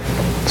 right?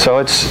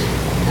 So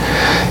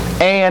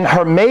and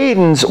her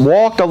maidens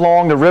walked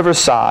along the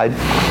riverside,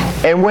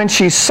 and when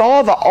she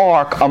saw the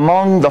ark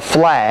among the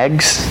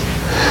flags,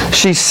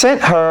 she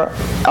sent her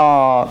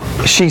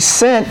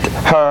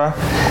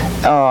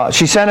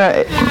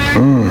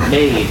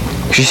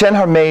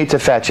maid to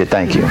fetch it.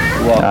 Thank you.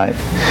 All right.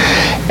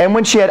 And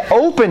when she had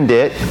opened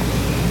it,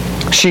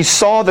 she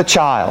saw the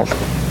child,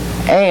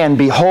 and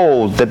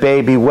behold, the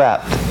baby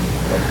wept.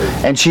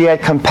 And she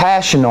had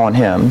compassion on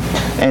him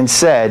and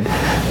said,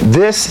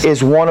 "This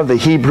is one of the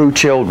Hebrew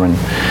children."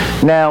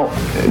 Now,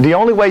 the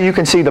only way you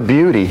can see the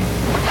beauty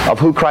of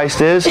who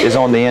Christ is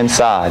on the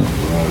inside.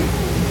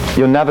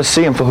 You'll never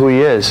see him for who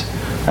he is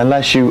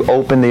unless you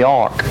open the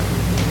ark,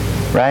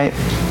 right?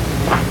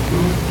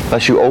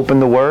 Unless you open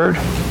the Word.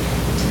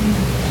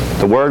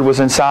 The Word was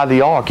inside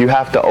the ark. You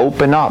have to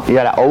open up. You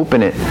got to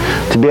open it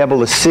to be able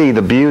to see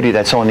the beauty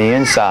that's on the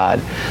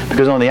inside.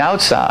 Because on the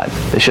outside,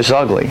 it's just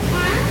ugly.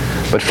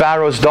 But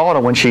Pharaoh's daughter,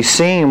 when she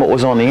seen what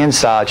was on the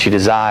inside, she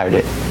desired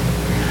it.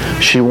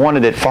 She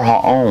wanted it for her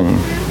own,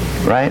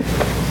 right?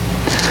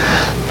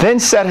 Then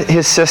said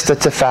his sister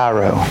to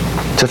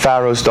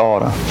Pharaoh's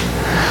daughter,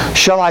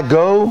 Shall I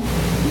go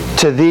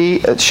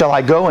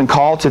and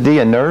call to thee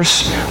a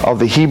nurse of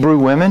the Hebrew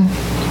women,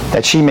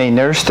 that she may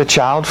nurse the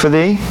child for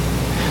thee?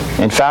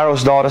 And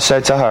Pharaoh's daughter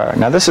said to her,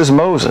 now this is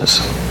Moses,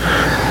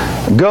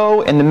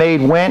 Go, and the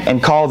maid went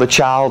and called the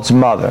child's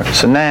mother.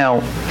 So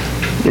now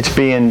it's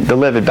being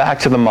delivered back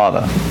to the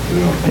mother,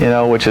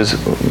 which is,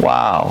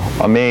 wow,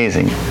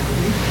 amazing.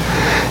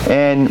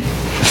 And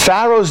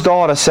Pharaoh's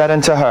daughter said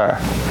unto her,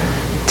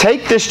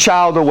 Take this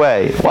child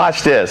away.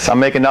 Watch this. I'll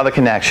make another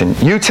connection.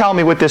 You tell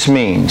me what this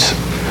means.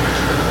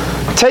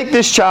 Take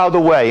this child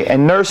away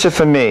and nurse it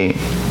for me,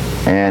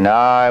 and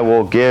I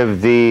will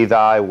give thee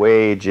thy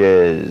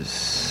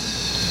wages.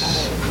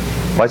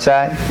 What's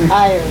that?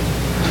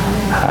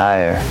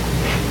 Higher.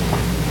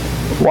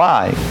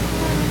 Why?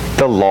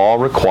 The law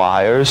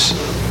requires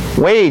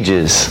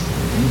wages.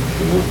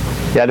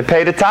 You had to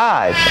pay the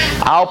tithe.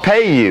 I'll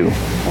pay you.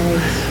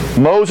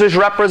 Moses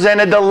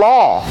represented the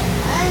law.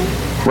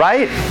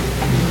 Right?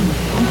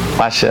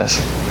 Watch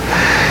this.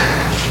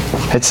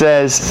 It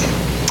says,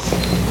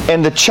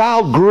 And the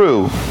child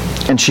grew,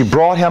 and she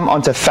brought him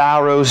unto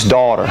Pharaoh's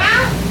daughter,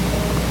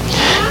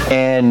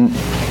 and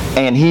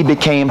he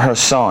became her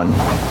son.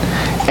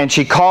 And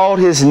she called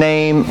his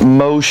name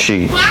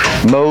Moses,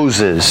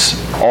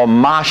 or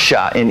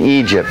Masha in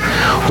Egypt,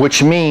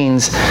 which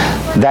means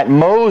that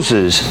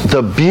Moses,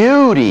 the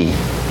beauty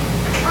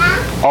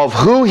of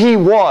who he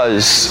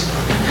was,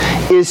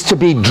 is to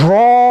be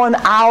drawn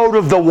out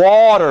of the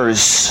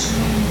waters.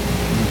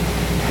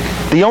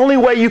 the only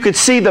way you could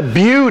see the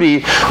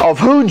beauty of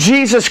who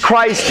Jesus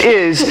Christ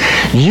is,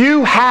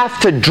 you have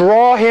to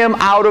draw him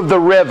out of the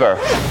river.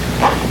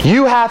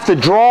 You have to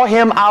draw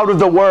him out of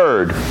the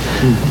Word.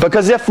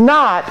 Because if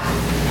not,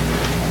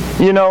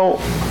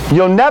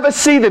 you'll never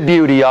see the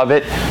beauty of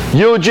it.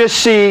 You'll just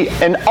see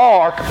an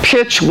ark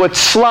pitched with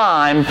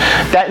slime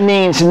that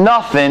means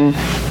nothing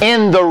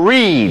in the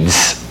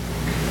reeds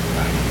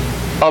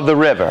of the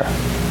river.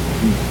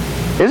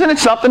 Isn't it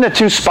something that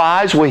two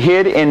spies were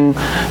hid in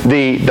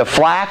the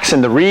flax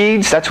and the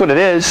reeds? That's what it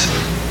is.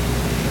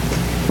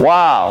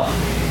 Wow.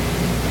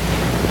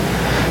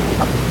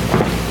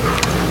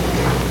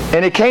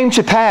 And it came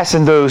to pass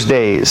in those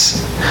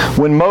days,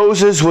 when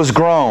Moses was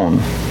grown,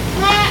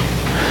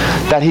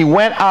 that he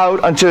went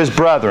out unto his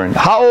brethren.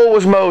 How old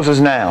was Moses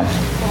now?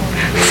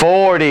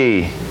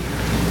 40.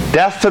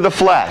 Death to the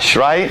flesh,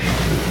 right?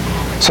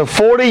 So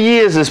 40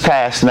 years has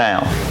passed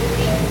now.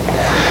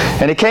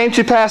 And it came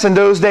to pass in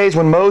those days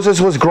when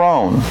Moses was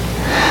grown,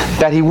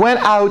 that he went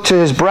out to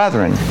his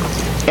brethren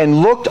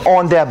and looked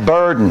on their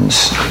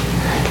burdens.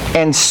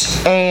 And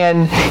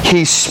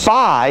he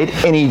spied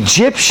an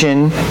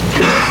Egyptian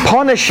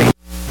punishing,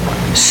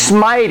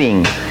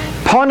 smiting,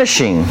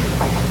 punishing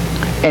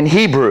an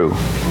Hebrew,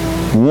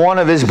 one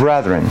of his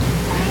brethren.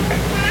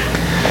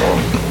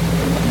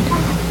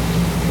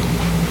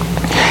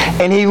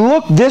 And he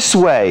looked this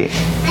way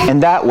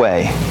and that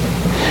way.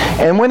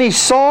 And when he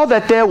saw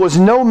that there was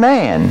no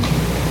man,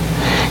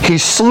 he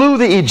slew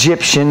the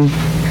Egyptian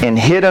and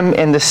hid him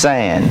in the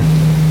sand.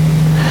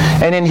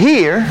 And in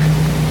here,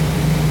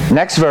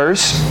 next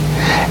verse,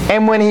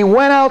 and when he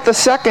went out the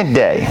second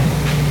day,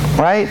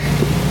 right?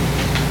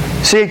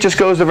 See, it just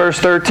goes to verse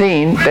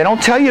 13. They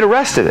don't tell you the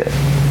rest of it.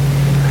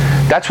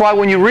 That's why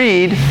when you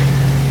read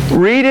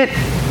it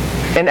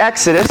in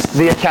Exodus,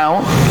 the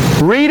account,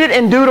 read it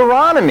in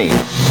Deuteronomy,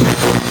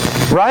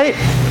 right?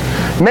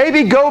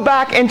 Maybe go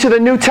back into the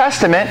New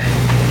Testament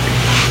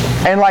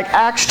and like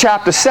Acts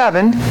chapter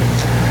 7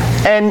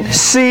 and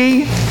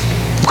see,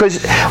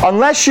 because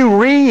unless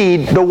you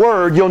read the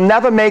Word, you'll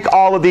never make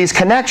all of these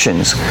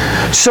connections.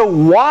 So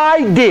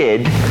why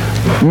did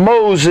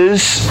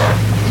Moses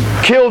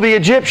kill the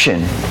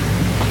Egyptian?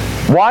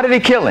 Why did he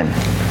kill him?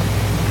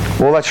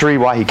 Well, let's read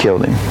why he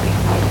killed him.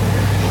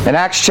 In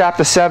Acts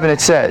chapter 7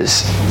 it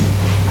says,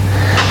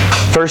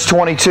 verse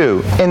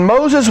 22, and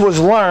Moses was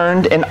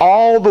learned in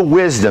all the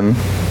wisdom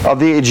of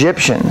the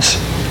Egyptians,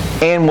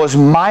 and was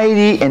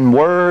mighty in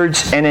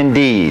words and in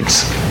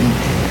deeds.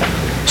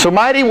 So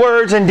mighty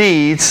words and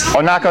deeds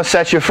are not going to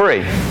set you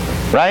free,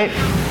 right?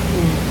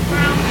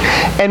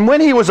 And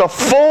when he was a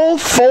full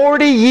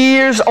 40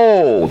 years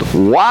old,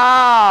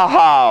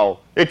 wow!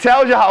 It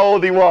tells you how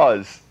old he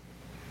was.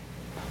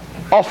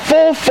 A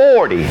full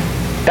 40.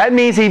 That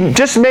means he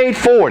just made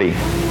 40.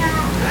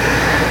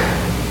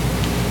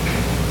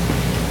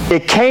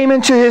 It came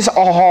into his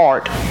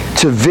heart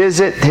to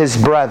visit his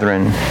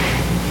brethren,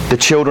 the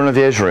children of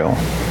Israel.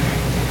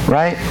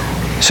 Right?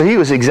 So he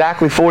was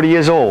exactly 40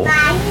 years old.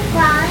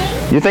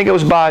 You think it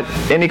was by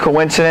any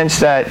coincidence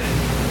that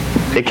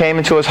it came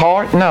into his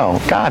heart? No.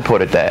 God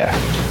put it there.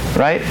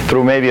 Right?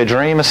 Through maybe a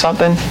dream or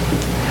something.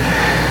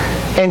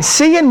 And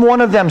seeing one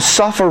of them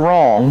suffer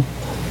wrong,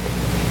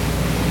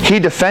 he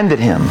defended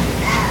him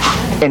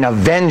and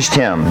avenged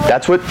him.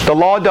 That's what the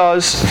law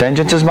does.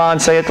 Vengeance is mine,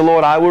 saith the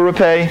Lord, I will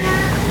repay.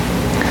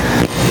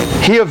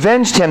 He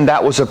avenged him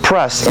that was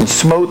oppressed and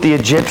smote the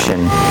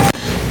Egyptian,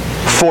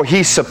 for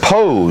he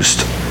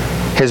supposed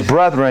his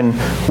brethren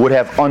would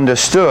have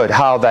understood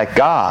how that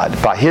God,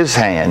 by his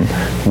hand,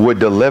 would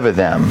deliver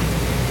them,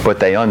 but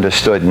they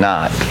understood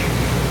not.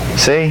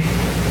 See?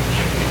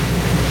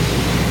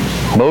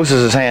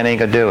 Moses' hand ain't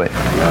going to do it.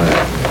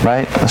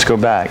 Right? Let's go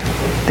back.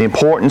 The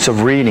importance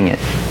of reading it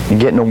and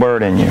getting the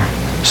Word in you.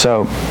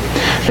 So,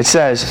 it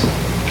says,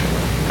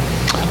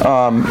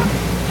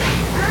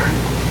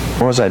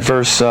 what was that?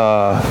 Verse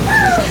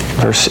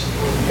 13.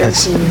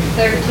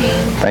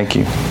 Thank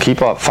you.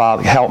 Keep up,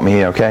 Father. Help me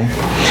here, okay?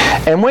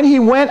 And when he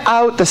went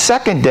out the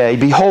second day,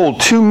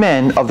 behold, 2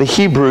 men of the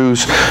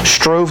Hebrews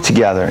strove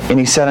together. And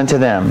he said unto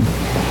them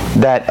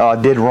that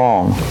did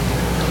wrong,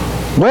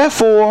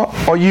 wherefore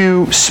are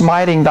you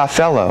smiting thy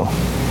fellow,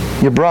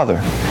 your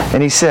brother?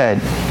 And he said,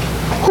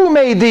 who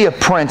made thee a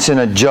prince and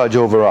a judge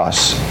over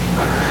us?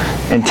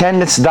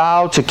 Intendest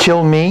thou to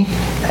kill me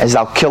as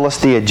thou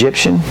killest the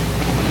Egyptian?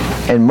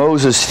 And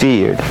Moses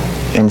feared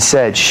and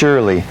said,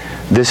 surely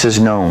this is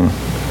known.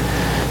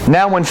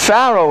 Now when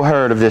Pharaoh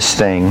heard of this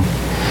thing,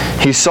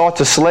 he sought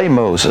to slay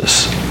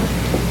Moses.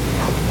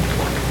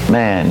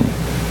 Man.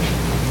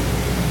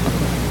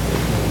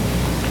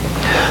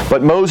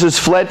 But Moses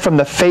fled from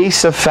the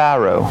face of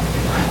Pharaoh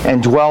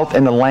and dwelt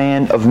in the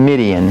land of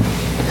Midian,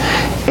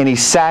 and he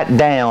sat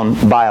down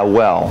by a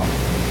well.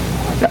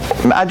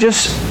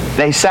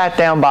 They sat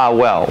down by a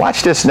well.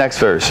 Watch this next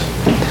verse.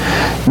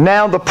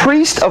 Now the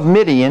priest of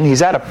Midian,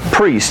 he's at a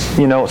priest,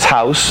 his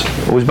house,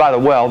 it was by the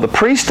well. The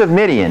priest of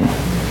Midian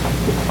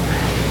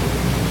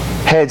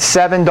had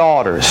 7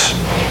 daughters.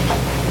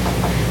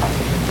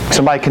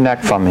 Somebody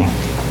connect from me.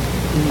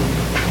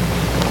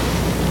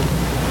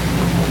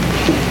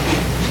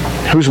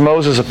 Who's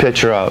Moses a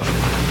picture of?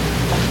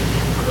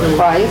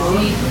 Christ.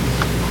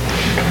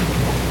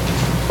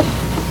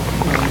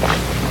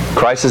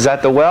 Christ is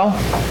at the well?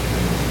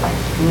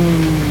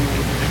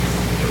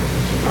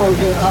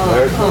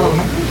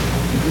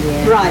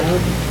 Right.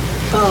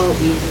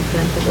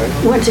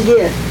 Went to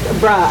get a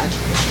bride.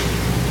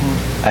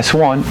 That's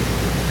one.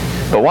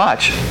 But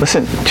watch.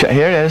 Listen.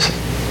 Here it is.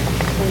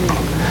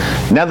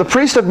 Now the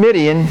priest of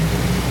Midian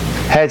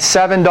had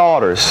 7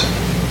 daughters.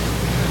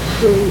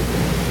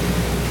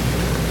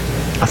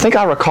 I think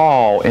I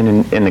recall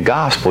in the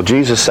gospel,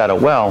 Jesus at a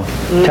well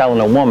telling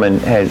a woman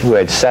who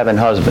had 7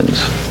 husbands.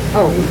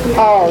 Oh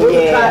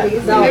yeah.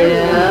 No,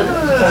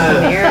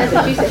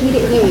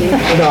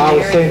 I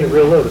was saying it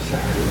real low.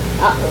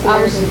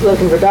 I was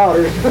looking for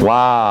daughters.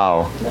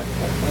 Wow.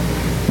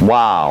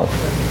 Wow.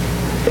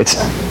 It's,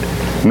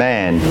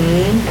 man.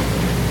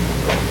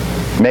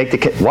 Make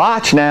the,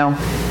 watch now.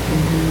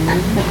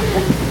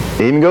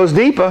 It even goes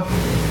deeper.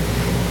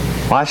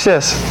 Watch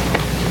this.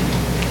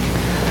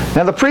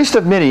 Now the priest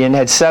of Midian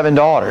had 7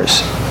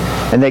 daughters,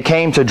 and they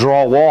came to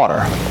draw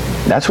water.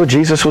 That's what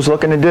Jesus was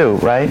looking to do,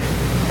 right?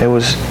 There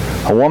was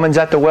a woman's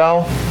at the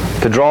well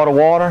to draw the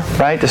water,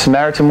 right? The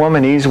Samaritan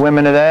woman, these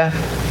women are there,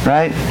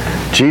 right?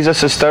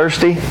 Jesus is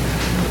thirsty.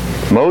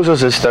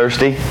 Moses is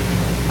thirsty,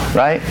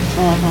 right?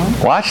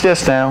 Watch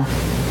this now.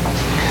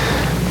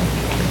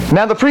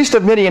 Now the priest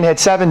of Midian had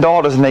 7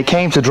 daughters, and they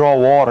came to draw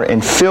water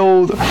and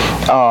filled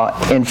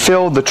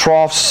the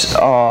troughs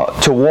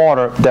to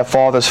water their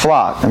father's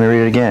flock. Let me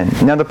read it again.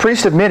 Now the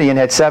priest of Midian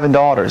had 7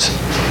 daughters,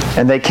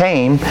 and they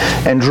came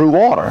and drew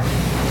water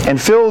and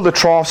filled the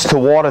troughs to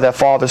water their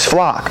father's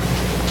flock.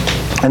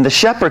 And the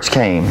shepherds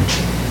came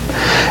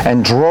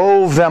and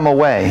drove them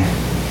away.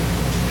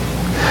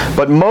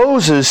 But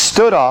Moses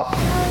stood up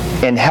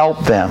and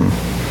helped them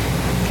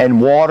and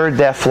watered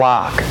their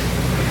flock.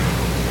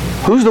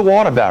 Who's the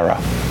water bearer?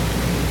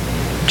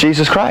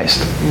 Jesus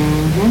Christ.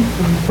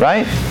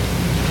 Right?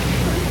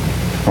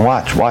 And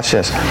watch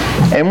this.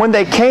 And when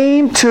they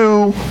came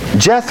to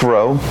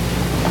Jethro,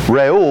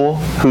 Reuel,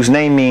 whose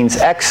name means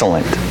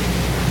excellent,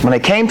 when they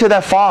came to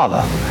their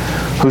father,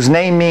 whose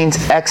name means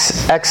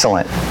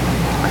excellent.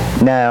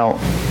 Now,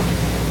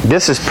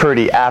 this is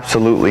pretty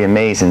absolutely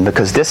amazing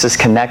because this is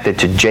connected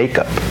to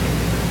Jacob.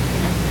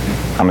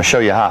 I'm going to show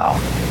you how.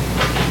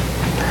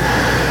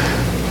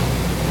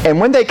 And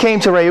when they came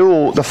to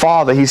Reuel, the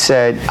father, he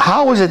said,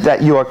 "How is it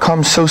that you are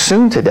come so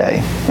soon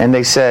today?" And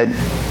they said,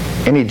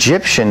 "An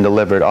Egyptian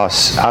delivered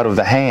us out of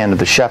the hand of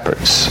the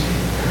shepherds,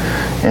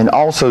 and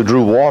also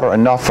drew water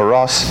enough for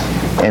us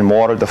and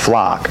watered the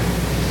flock."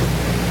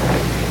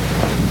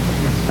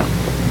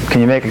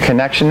 Can you make a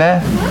connection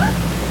there?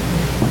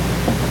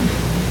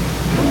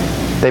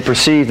 They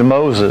perceived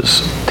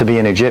Moses to be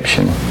an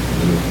Egyptian,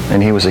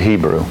 and he was a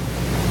Hebrew.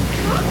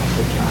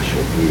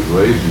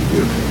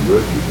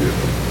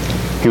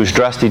 He was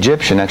dressed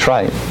Egyptian, that's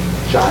right.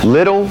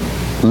 Little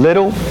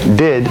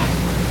did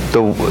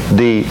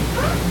the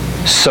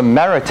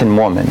Samaritan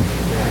woman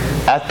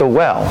at the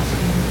well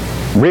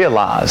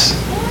realize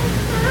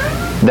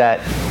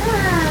that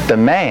the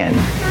man,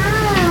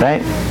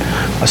 right?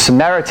 A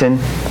Samaritan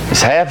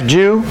is half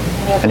Jew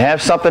and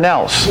half something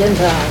else.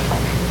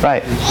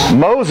 Right.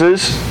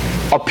 Moses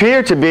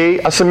appeared to be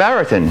a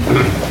Samaritan.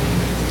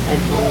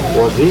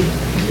 Was he?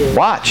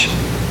 Watch.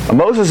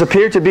 Moses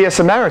appeared to be a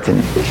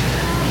Samaritan.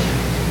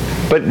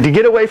 But to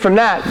get away from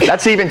that,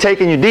 that's even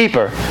taking you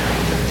deeper.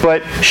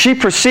 But she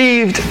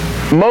perceived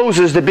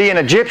Moses to be an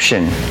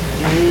Egyptian.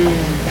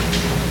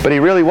 But he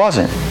really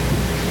wasn't.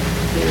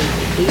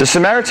 The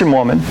Samaritan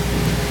woman,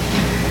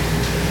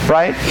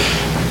 right?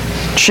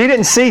 She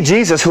didn't see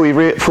Jesus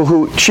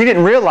who she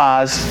didn't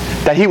realize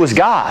that he was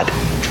God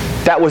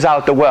that was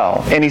out the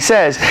well. And he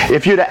says,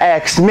 if you'd have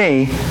asked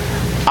me,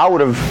 I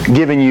would have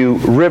given you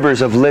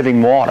rivers of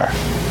living water.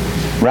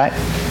 Right?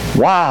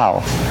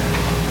 Wow.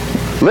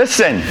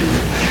 Listen.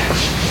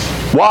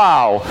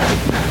 Wow.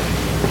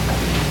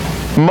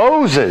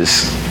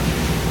 Moses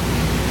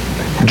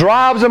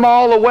drives them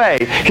all away.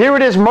 Here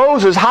it is,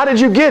 Moses. How did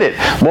you get it?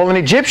 Well, an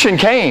Egyptian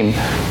came,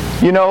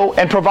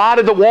 and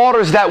provided the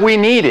waters that we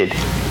needed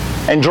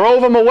and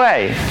drove them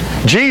away.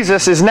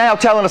 Jesus is now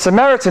telling a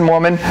Samaritan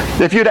woman,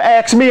 if you'd have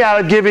asked me,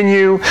 I'd have given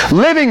you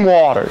living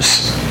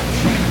waters.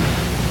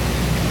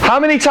 How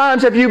many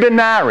times have you been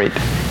married?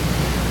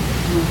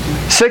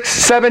 6,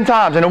 7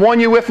 times. And the one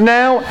you're with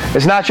now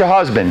is not your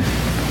husband.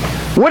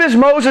 What is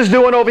Moses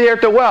doing over here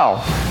at the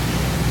well?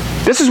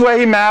 This is where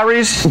he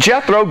marries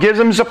Jethro, gives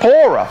him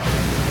Zipporah.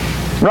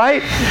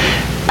 Right?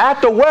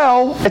 At the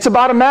well, it's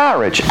about a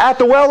marriage. At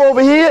the well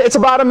over here, it's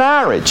about a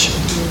marriage.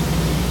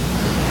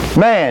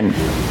 Man,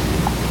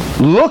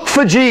 look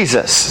for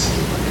Jesus.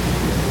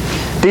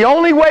 The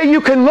only way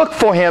you can look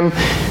for him,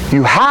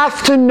 you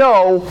have to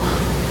know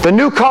the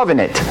new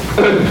covenant.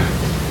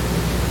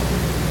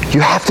 You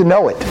have to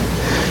know it.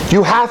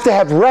 You have to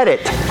have read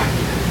it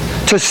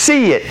to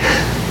see it,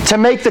 to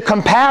make the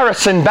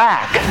comparison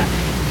back.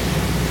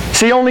 It's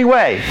the only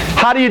way.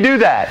 How do you do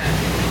that?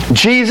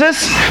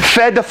 Jesus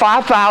fed the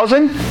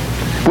 5,000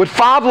 with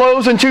 5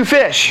 loaves and 2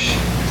 fish.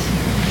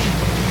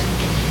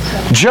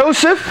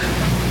 Joseph,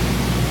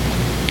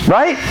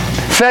 right,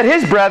 fed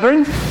his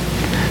brethren.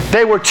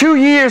 They were 2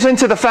 years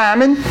into the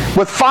famine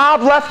with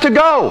 5 left to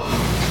go.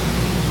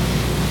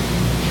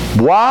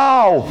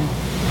 Wow.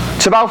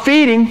 It's about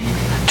feeding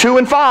 2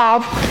 and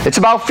 5. It's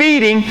about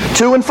feeding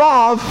 2 and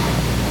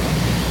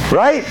 5.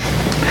 Right?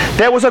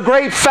 There was a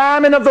great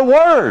famine of the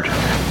Word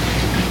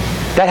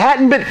that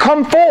hadn't been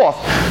come forth,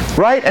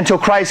 right, until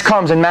Christ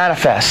comes and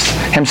manifests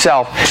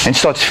Himself and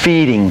starts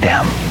feeding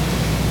them.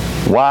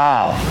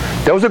 Wow.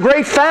 There was a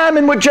great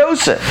famine with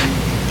Joseph.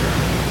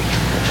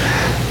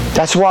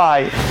 That's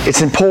why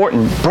it's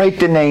important. Break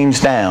the names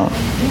down.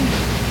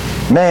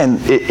 Man,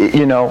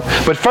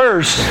 but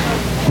first,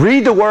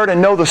 read the Word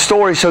and know the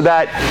story so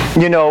that,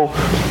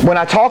 when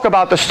I talk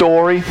about the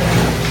story,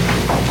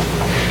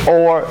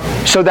 or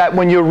so that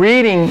when you're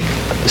reading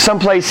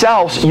someplace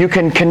else, you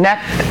can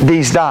connect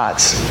these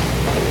dots.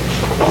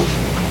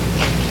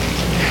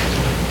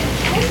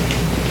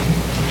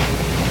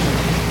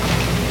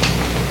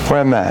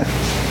 Where am I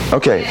at?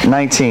 Okay,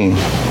 19.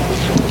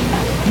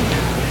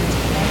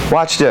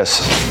 Watch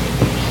this.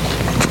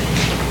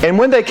 And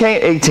when they came,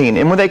 18,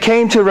 and when they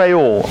came to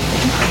Reuel,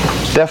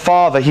 their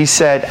father, he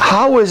said,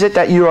 "How is it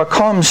that you are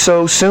come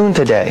so soon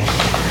today?"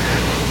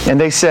 And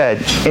they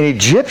said, "An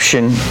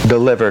Egyptian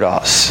delivered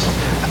us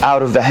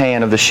out of the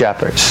hand of the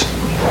shepherds."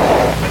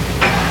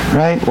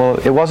 Right? Well,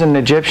 it wasn't an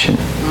Egyptian.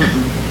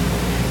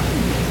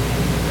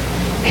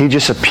 He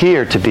just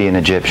appeared to be an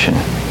Egyptian.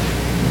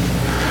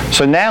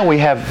 So now we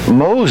have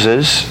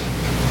Moses,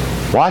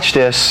 watch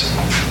this,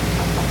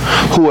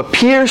 who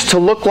appears to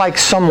look like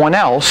someone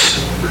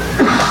else,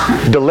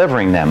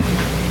 delivering them.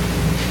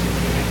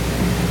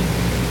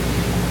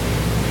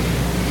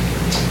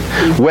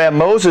 Where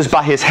Moses,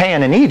 by his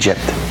hand in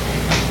Egypt,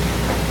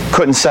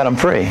 couldn't set him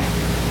free.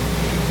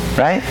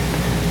 Right?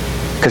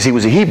 Because he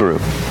was a Hebrew.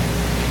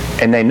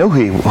 And they knew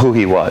who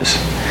he was.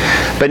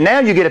 But now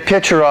you get a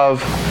picture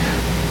of,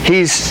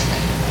 he's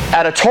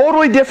at a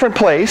totally different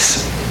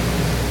place,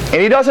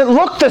 and he doesn't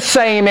look the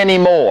same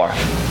anymore.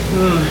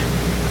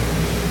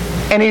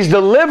 And he's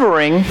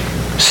delivering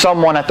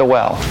someone at the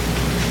well.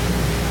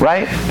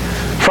 Right?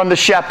 From the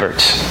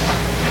shepherds.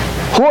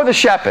 Who are the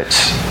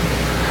shepherds?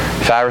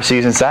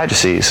 Pharisees and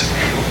Sadducees.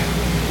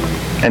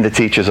 And the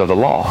teachers of the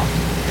law.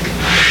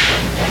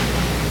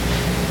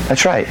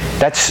 That's right.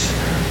 That's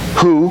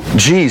who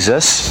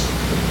Jesus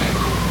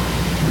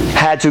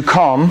had to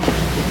come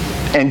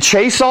and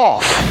chase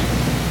off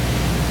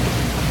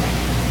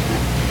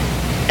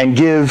and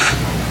give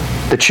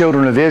the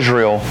children of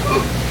Israel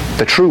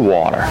the true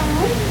water.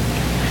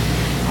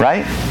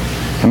 Right?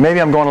 And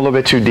maybe I'm going a little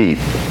bit too deep.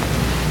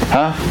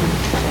 Huh?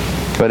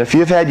 But if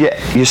you've had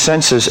your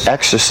senses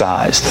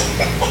exercised,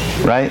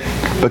 right?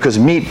 Because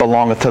meat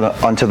belongeth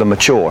unto the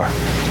mature.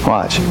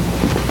 Watch.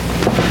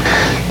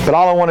 But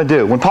all I want to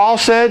do, when Paul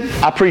said,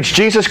 "I preach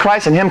Jesus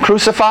Christ and Him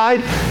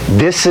crucified,"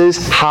 this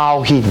is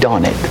how he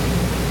done it.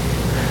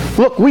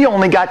 Look, we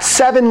only got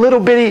 7 little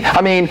bitty,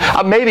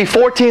 maybe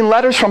 14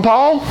 letters from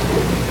Paul.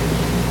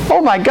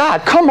 Oh my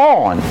God, come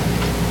on.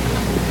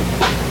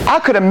 I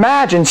could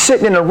imagine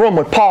sitting in a room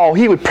with Paul.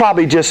 He would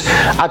probably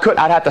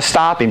I'd have to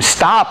stop him.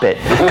 Stop it.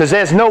 Because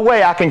there's no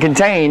way I can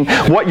contain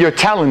what you're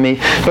telling me.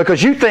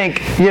 Because you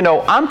think,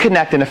 I'm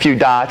connecting a few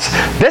dots.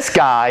 This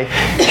guy,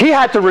 he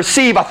had to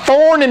receive a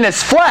thorn in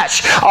his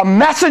flesh, a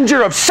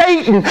messenger of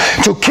Satan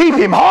to keep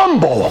him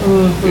humble.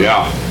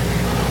 Yeah.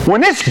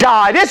 When this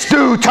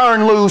dude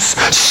turned loose,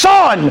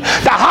 son,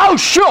 the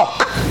house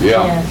shook.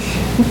 Yeah.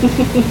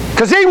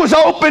 Because he was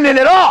opening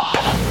it up.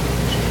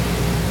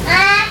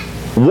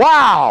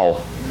 Wow.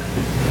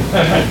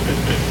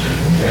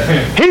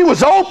 He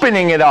was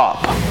opening it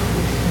up.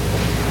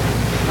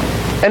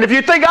 And if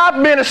you think I've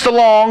ministered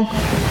long,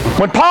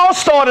 when Paul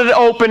started to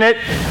open it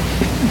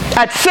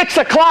at 6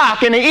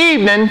 o'clock in the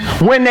evening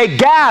when they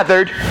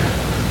gathered,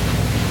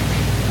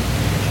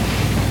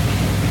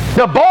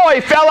 the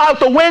boy fell out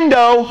the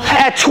window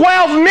at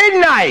 12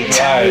 midnight.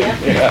 Right.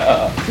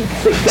 Yeah.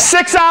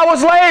 6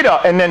 hours later,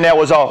 and then there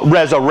was a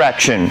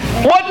resurrection.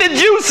 What did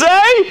you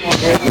say?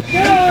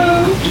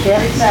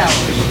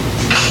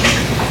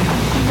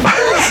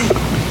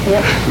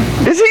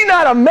 Is he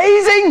not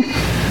amazing?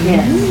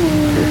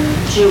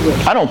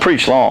 Yes. I don't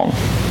preach long.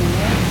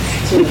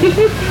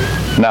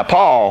 Now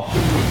Paul,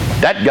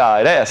 that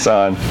guy there,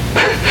 son,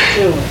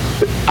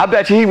 I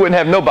bet you he wouldn't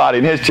have nobody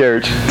in his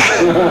church.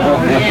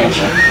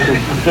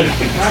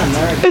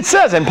 It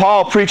says, "And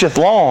Paul preacheth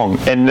long,"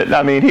 and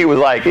he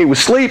was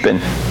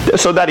sleeping,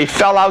 so that he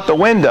fell out the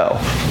window.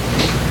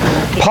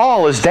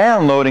 Paul is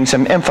downloading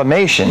some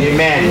information.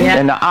 Amen.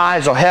 And the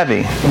eyes are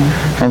heavy.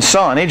 And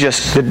son,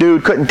 the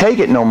dude couldn't take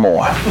it no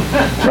more.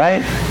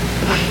 Right?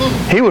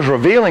 He was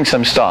revealing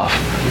some stuff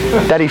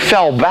that he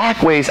fell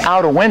backways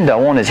out a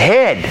window on his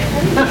head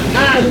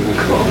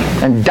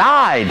and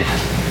died.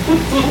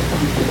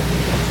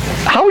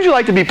 How would you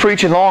like to be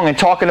preaching long and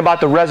talking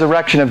about the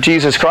resurrection of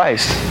Jesus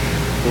Christ?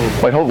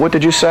 Wait, what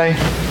did you say?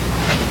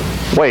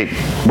 Wait,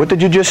 what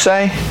did you just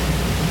say?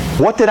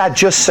 What did I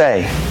just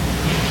say?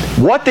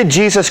 What did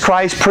Jesus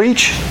Christ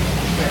preach?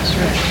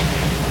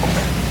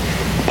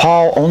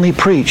 Paul only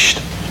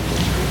preached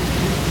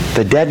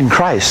the dead in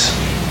Christ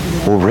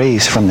will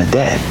raise from the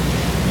dead.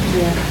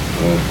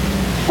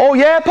 Oh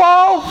yeah,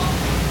 Paul?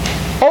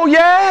 Oh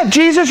yeah?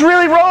 Jesus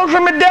really rose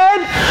from the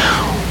dead?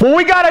 Well,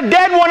 we got a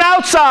dead one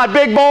outside,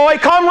 big boy.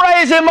 Come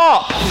raise him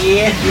up.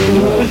 Yeah.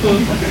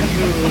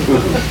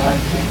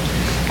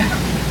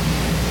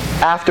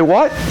 After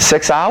what?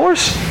 6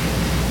 hours?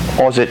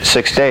 Or is it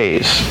 6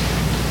 days?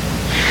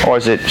 Or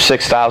is it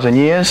 6,000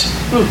 years?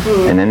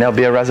 And then there'll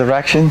be a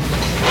resurrection?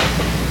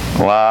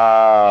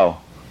 Wow.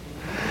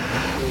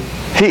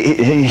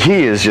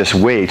 He is just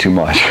way too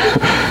much.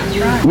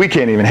 We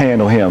can't even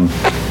handle him.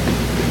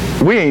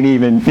 We ain't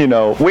even,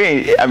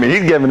 I mean,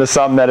 he's giving us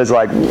something that is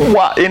like,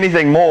 what?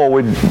 Anything more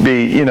would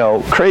be,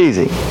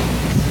 crazy.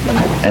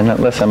 And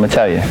listen, I'm going to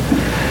tell you,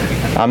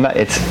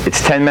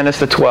 it's 10 minutes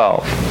to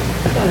 12.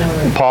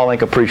 Paul ain't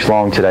going to preach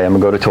long today. I'm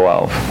going to go to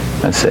 12.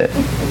 That's it.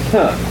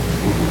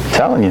 I'm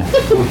telling you.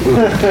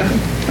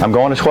 I'm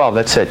going to 12.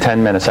 That's it.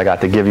 10 minutes. I got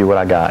to give you what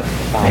I got.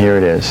 Here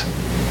it is.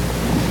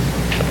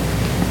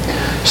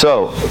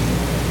 So,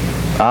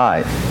 all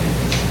right.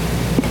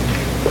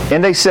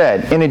 And they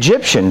said, an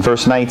Egyptian,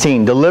 verse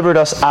 19, delivered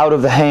us out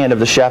of the hand of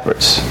the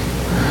shepherds.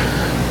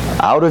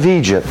 Out of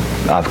Egypt,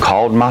 I've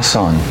called my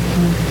son.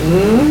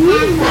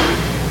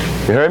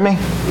 You heard me?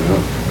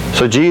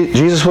 So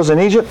Jesus was in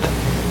Egypt?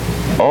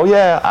 Oh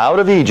yeah, out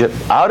of Egypt,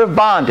 out of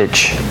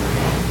bondage,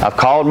 I've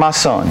called my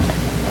son.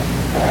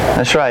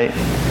 That's right.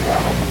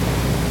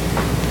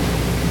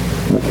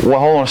 Well,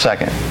 hold on a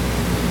second.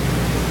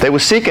 They were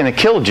seeking to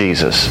kill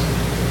Jesus,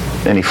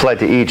 and he fled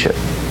to Egypt.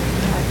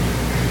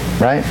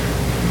 Right?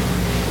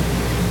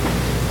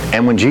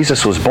 And when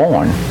Jesus was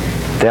born,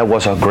 there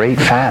was a great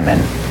famine.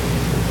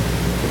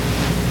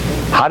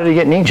 How did he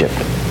get in Egypt?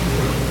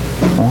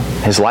 Well,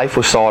 his life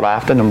was sought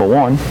after, number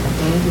one.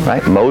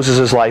 Right?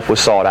 Moses' life was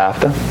sought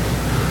after.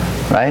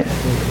 Right?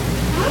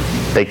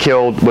 They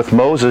killed, with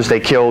Moses, they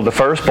killed the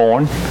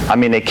firstborn. I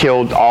mean, they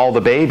killed all the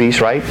babies,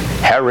 right?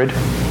 Herod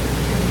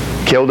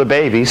killed the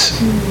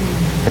babies.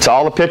 It's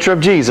all a picture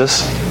of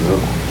Jesus.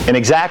 An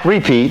exact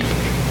repeat.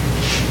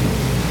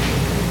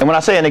 And when I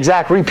say an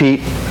exact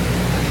repeat,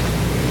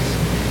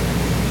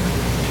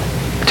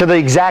 to the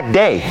exact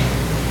day.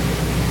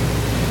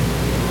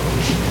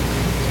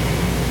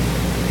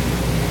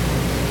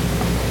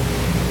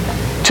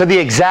 To the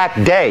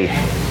exact day.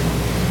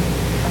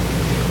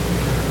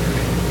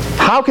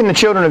 How can the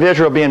children of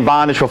Israel be in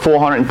bondage for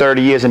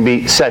 430 years and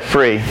be set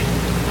free?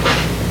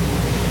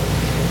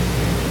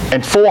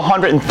 And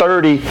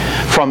 430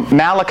 from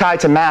Malachi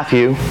to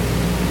Matthew,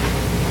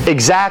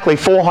 exactly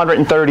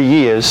 430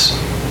 years,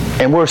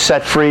 and we're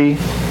set free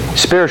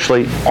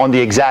spiritually on the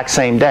exact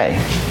same day.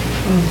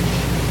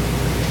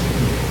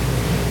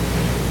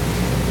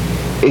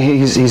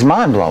 He's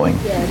mind-blowing.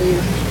 Yeah, it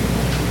is.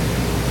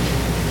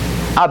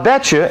 I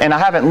bet you, and I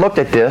haven't looked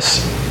at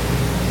this,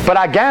 but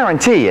I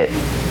guarantee it,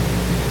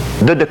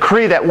 the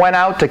decree that went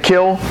out to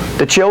kill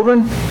the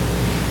children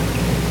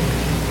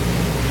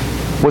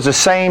was the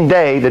same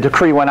day the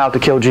decree went out to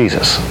kill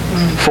Jesus.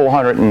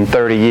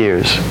 430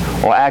 years.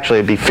 Or actually,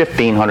 it'd be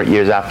 1,500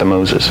 years after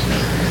Moses.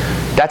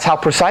 That's how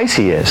precise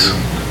he is.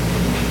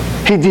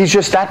 He's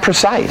just that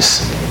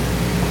precise.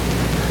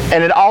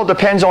 And it all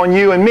depends on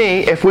you and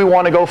me if we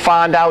want to go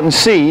find out and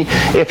see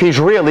if he's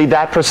really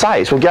that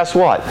precise. Well, guess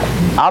what?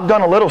 I've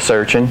done a little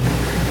searching,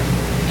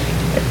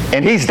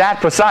 and he's that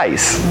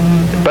precise.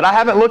 But I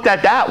haven't looked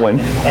at that one.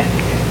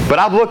 But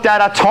I've looked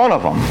at a ton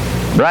of them.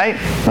 Right?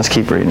 Let's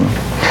keep reading.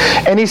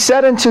 And he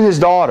said unto his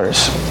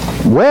daughters,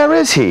 where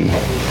is he?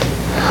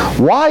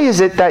 Why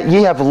is it that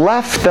ye have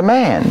left the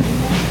man?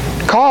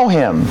 Call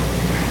him,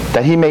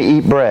 that he may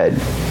eat bread.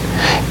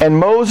 And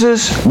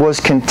Moses was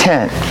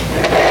content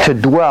to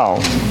dwell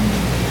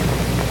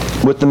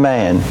with the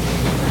man.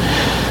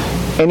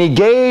 And he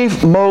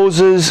gave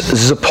Moses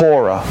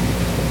Zipporah,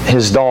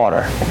 his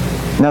daughter.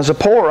 Now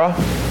Zipporah,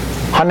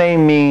 her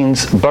name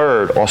means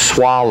bird or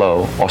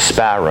swallow or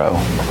sparrow.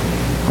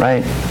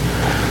 Right?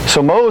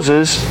 So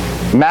Moses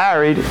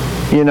married,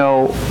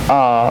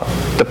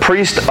 the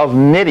priest of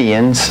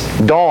Midian's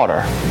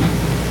daughter.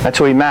 That's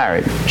who he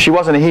married. She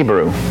wasn't a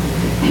Hebrew.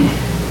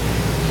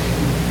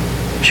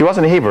 She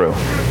wasn't a Hebrew,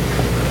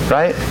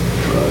 right?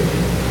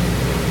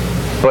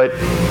 But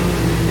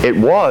it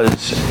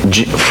was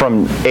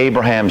from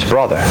Abraham's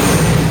brother,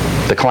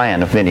 the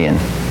clan of Midian.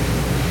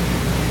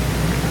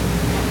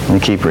 Let me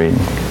keep reading.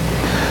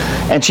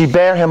 And she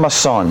bare him a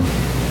son,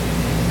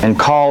 and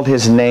called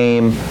his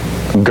name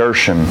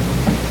Gershom.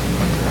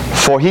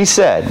 For he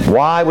said,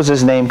 why was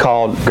his name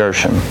called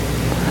Gershom?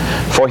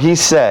 For he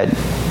said,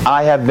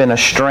 I have been a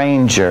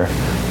stranger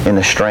in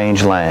a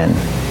strange land.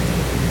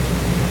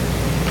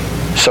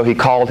 So he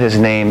called his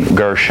name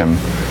Gershom,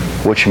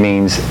 which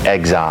means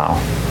exile.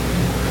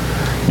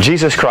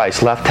 Jesus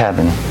Christ left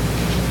heaven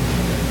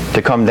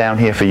to come down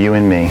here for you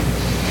and me.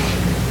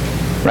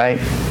 Right?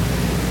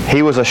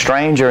 He was a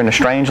stranger in a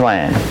strange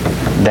land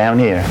down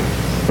here.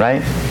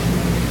 Right?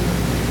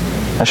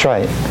 That's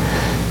right.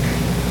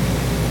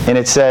 And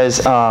it says,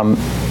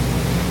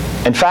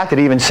 in fact, it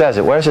even says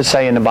it. Where does it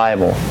say in the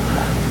Bible?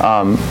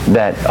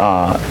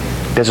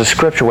 there's a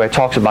scripture where it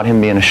talks about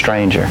him being a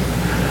stranger.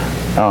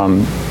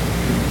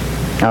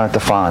 I have to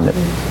find it.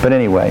 But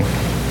anyway,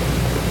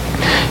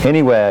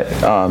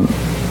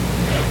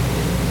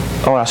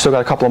 oh, I still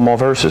got a couple of more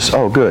verses.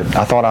 Oh, good.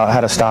 I thought I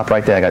had to stop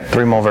right there. I got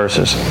 3 more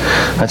verses.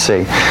 Let's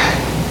see.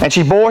 And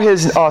she bore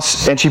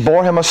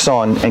him a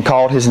son and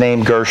called his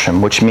name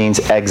Gershom, which means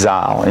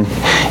exile.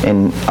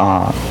 And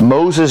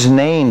Moses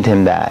named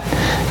him that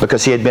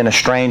because he had been a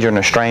stranger in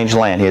a strange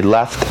land. He had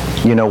left,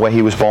 where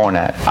he was born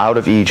at, out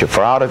of Egypt.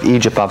 For out of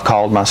Egypt I've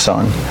called my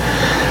son.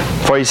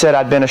 For he said,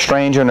 I'd been a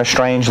stranger in a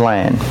strange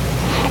land.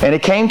 And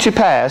it came to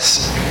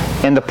pass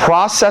in the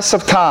process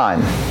of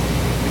time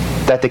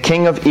that the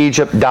king of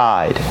Egypt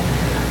died.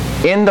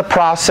 In the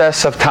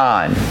process of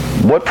time.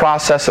 What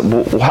process?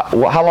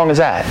 How long is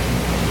that?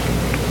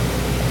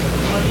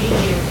 40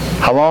 years.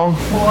 How long?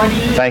 40.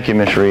 Thank you,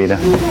 Miss Rita.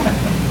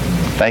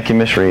 Thank you,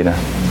 Miss Rita.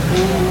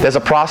 There's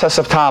a process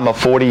of time of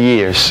 40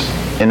 years.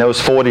 And those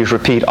 40s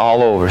repeat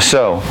all over.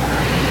 So,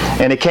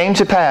 and it came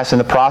to pass in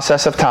the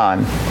process of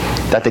time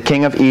that the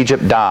king of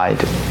Egypt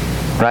died.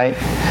 Right?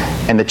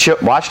 And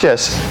watch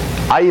this.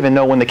 I even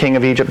know when the king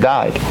of Egypt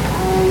died.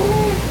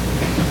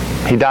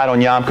 He died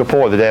on Yom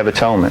Kippur, the Day of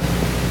Atonement.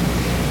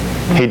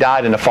 He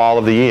died in the fall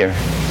of the year.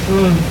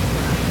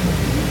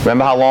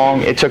 Remember how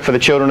long it took for the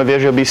children of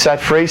Israel to be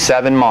set free?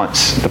 7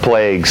 months, the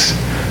plagues.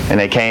 And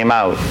they came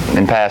out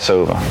in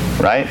Passover,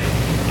 right?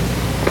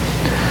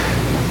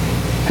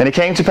 And it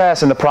came to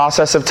pass in the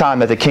process of time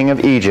that the king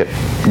of Egypt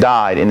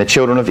died, and the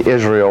children of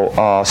Israel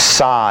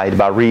sighed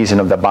by reason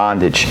of the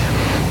bondage.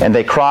 And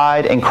they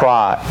cried and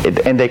cried,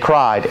 and their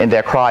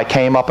cry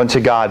came up unto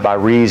God by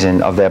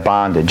reason of their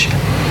bondage.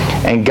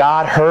 And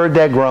God heard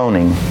their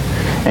groaning,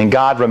 and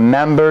God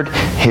remembered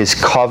his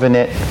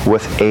covenant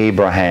with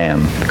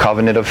Abraham,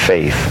 covenant of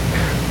faith,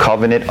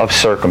 covenant of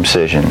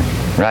circumcision,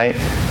 right?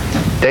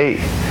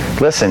 They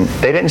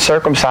didn't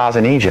circumcise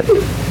in Egypt.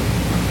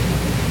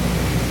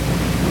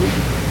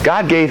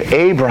 God gave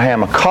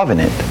Abraham a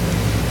covenant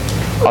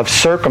of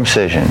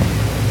circumcision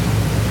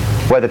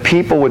where the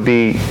people would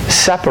be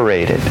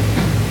separated.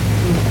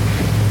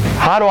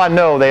 How do I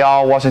know they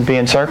all wasn't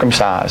being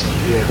circumcised?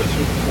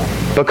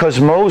 Because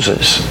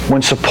Moses,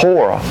 when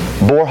Zipporah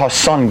bore her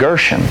son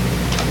Gershom,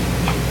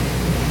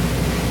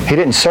 he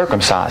didn't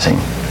circumcise him.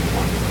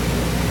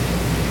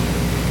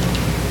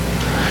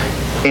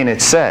 And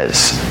it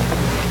says,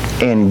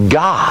 and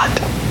God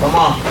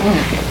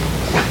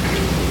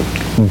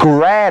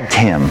grabbed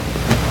him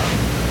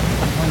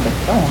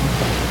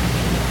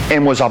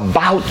and was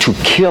about to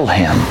kill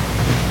him.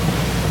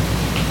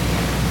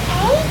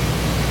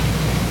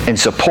 And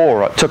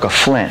Zipporah took a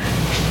flint.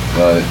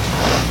 Right.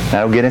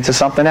 Now we'll get into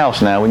something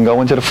else now. We can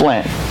go into the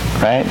flint,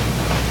 right?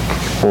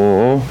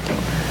 Oh.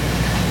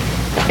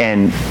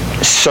 And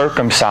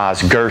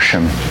circumcised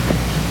Gershom.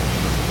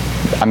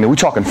 I mean, we're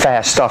talking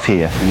fast stuff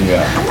here.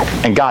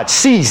 Yeah. And God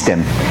seized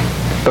him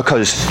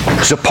because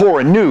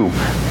Zipporah knew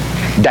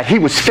that he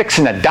was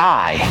fixing to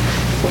die.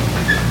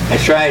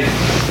 That's right.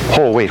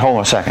 Oh, wait, hold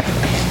on a second.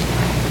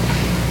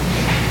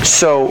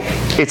 So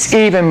it's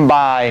even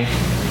by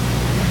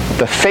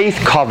the faith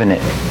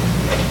covenant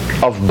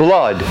of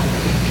blood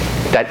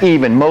that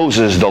even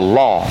Moses, the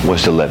law,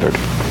 was delivered.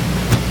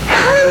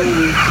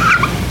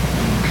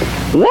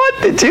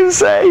 What did you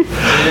say?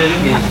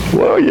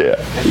 Well, yeah.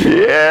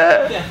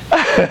 Yeah.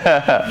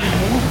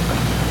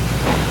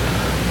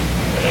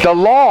 The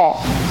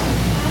law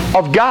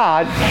of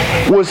God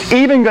was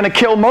even going to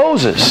kill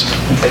Moses.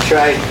 That's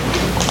right.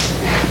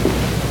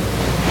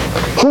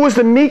 Who was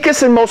the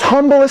meekest and most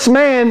humblest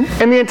man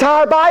in the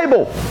entire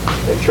Bible.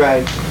 That's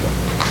right.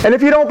 And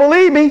if you don't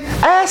believe me,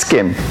 ask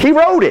him. He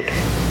wrote it.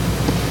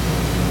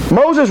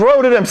 Moses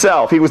wrote it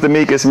himself. He was the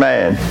meekest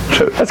man.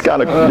 That's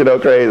kind of,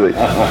 crazy.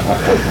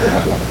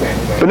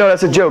 But no,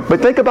 that's a joke.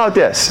 But think about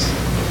this.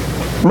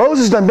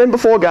 Moses done been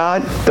before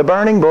God, the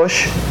burning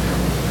bush,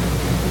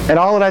 and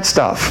all of that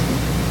stuff.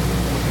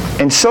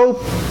 And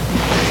so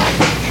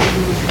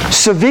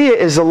severe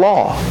is the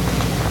law,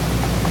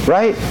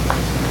 right?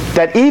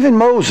 That even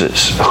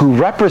Moses, who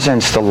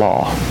represents the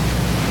law,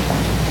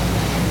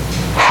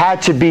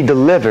 had to be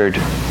delivered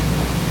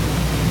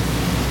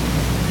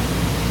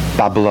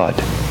by blood.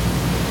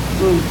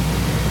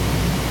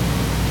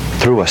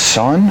 Through a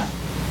son?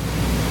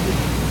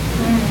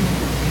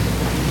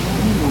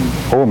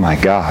 Oh my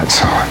God,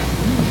 son.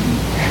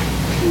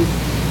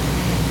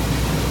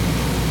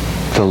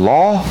 The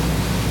law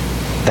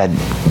that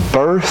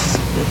birthed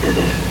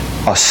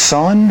a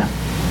son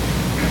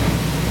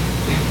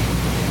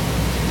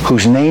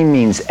whose name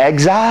means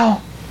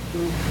exile.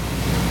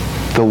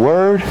 The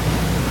Word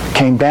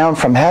came down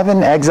from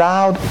heaven,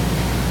 exiled,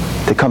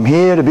 to come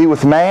here to be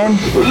with man.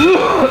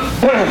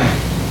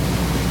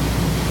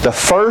 The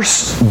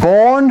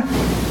firstborn,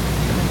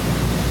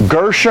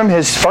 Gershom,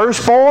 his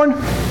firstborn,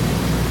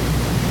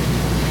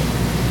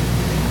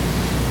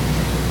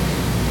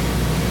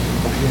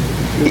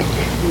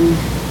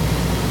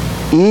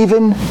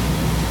 even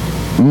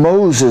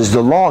Moses,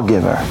 the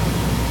lawgiver,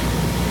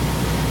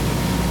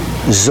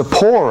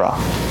 Zipporah,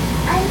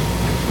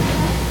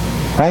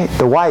 right?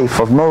 The wife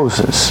of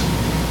Moses,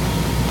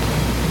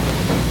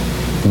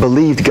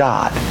 believed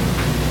God.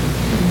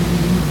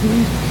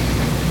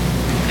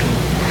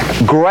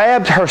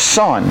 Grabbed her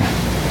son,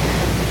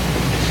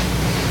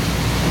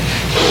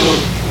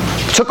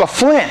 took a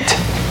flint,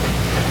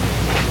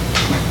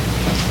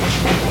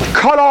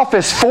 cut off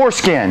his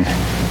foreskin.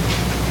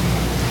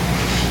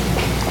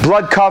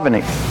 Blood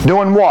covenant.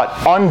 Doing what?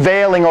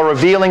 Unveiling or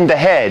revealing the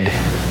head.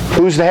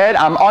 Who's the head?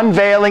 I'm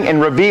unveiling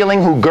and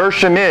revealing who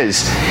Gershom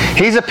is.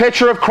 He's a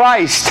picture of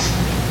Christ.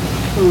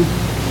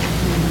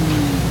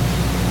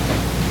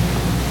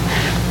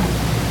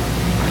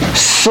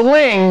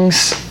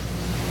 Slings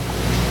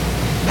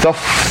the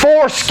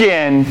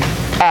foreskin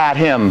at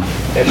him.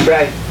 That's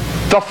right.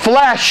 The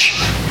flesh,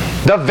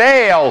 the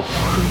veil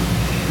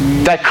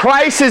that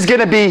Christ is going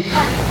to be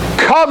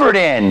covered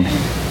in.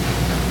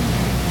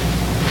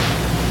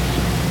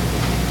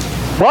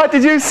 What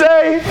did you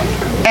say?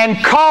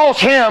 And calls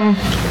him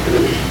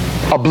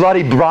a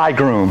bloody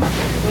bridegroom.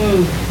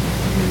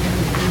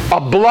 A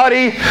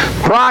bloody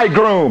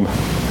bridegroom.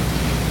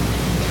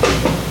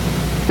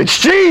 It's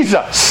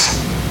Jesus.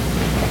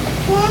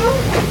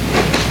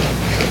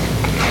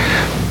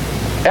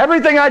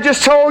 Everything I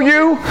just told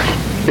you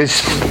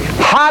is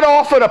hot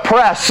off of the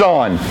press,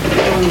 son.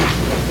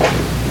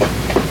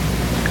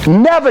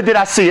 Never did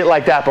I see it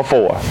like that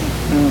before.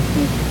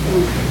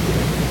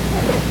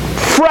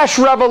 Fresh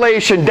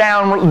revelation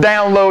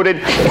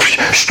downloaded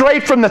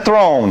straight from the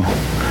throne.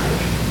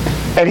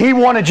 And he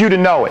wanted you to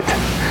know it.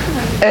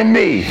 And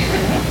me.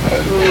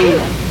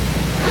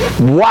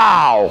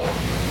 Wow.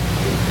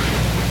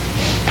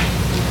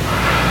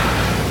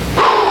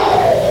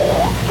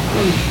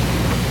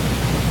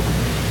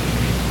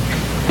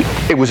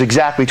 It was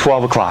exactly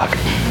 12 o'clock.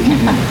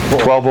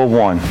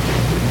 12:01.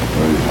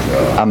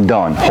 I'm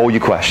done. Hold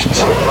your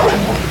questions.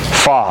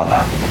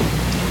 Father,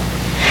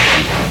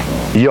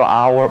 you're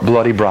our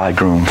bloody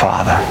bridegroom,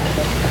 Father.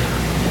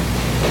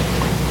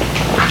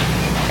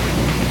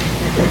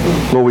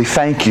 Lord, we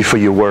thank you for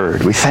your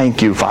word. We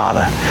thank you,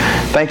 Father.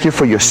 Thank you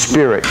for your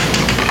Spirit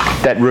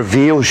that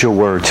reveals your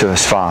word to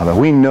us, Father.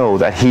 We know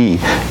that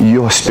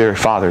your Spirit,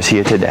 Father, is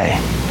here today.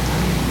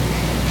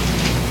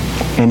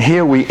 And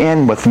here we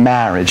end with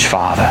marriage,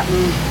 Father.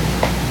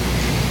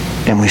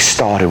 And we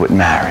started with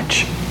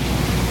marriage.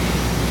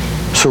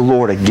 So,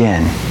 Lord,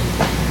 again,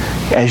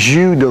 as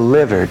you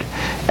delivered,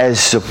 as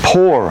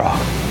Zipporah,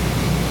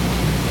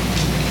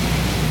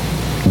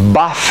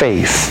 by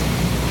faith,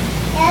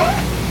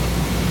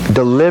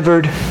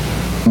 delivered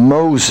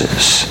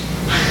Moses,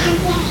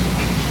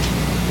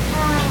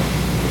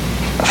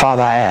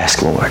 Father, I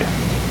ask, Lord,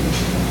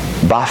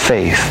 by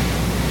faith,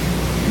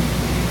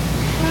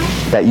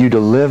 that you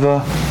deliver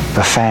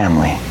the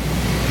family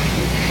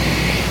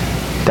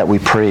that we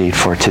prayed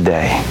for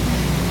today.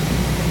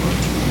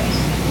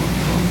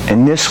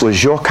 And this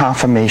was your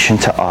confirmation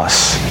to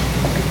us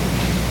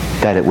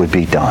that it would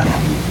be done.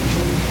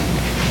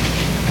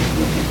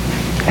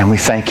 And we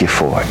thank you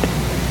for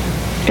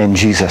it. In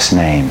Jesus'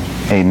 name,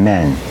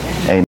 amen.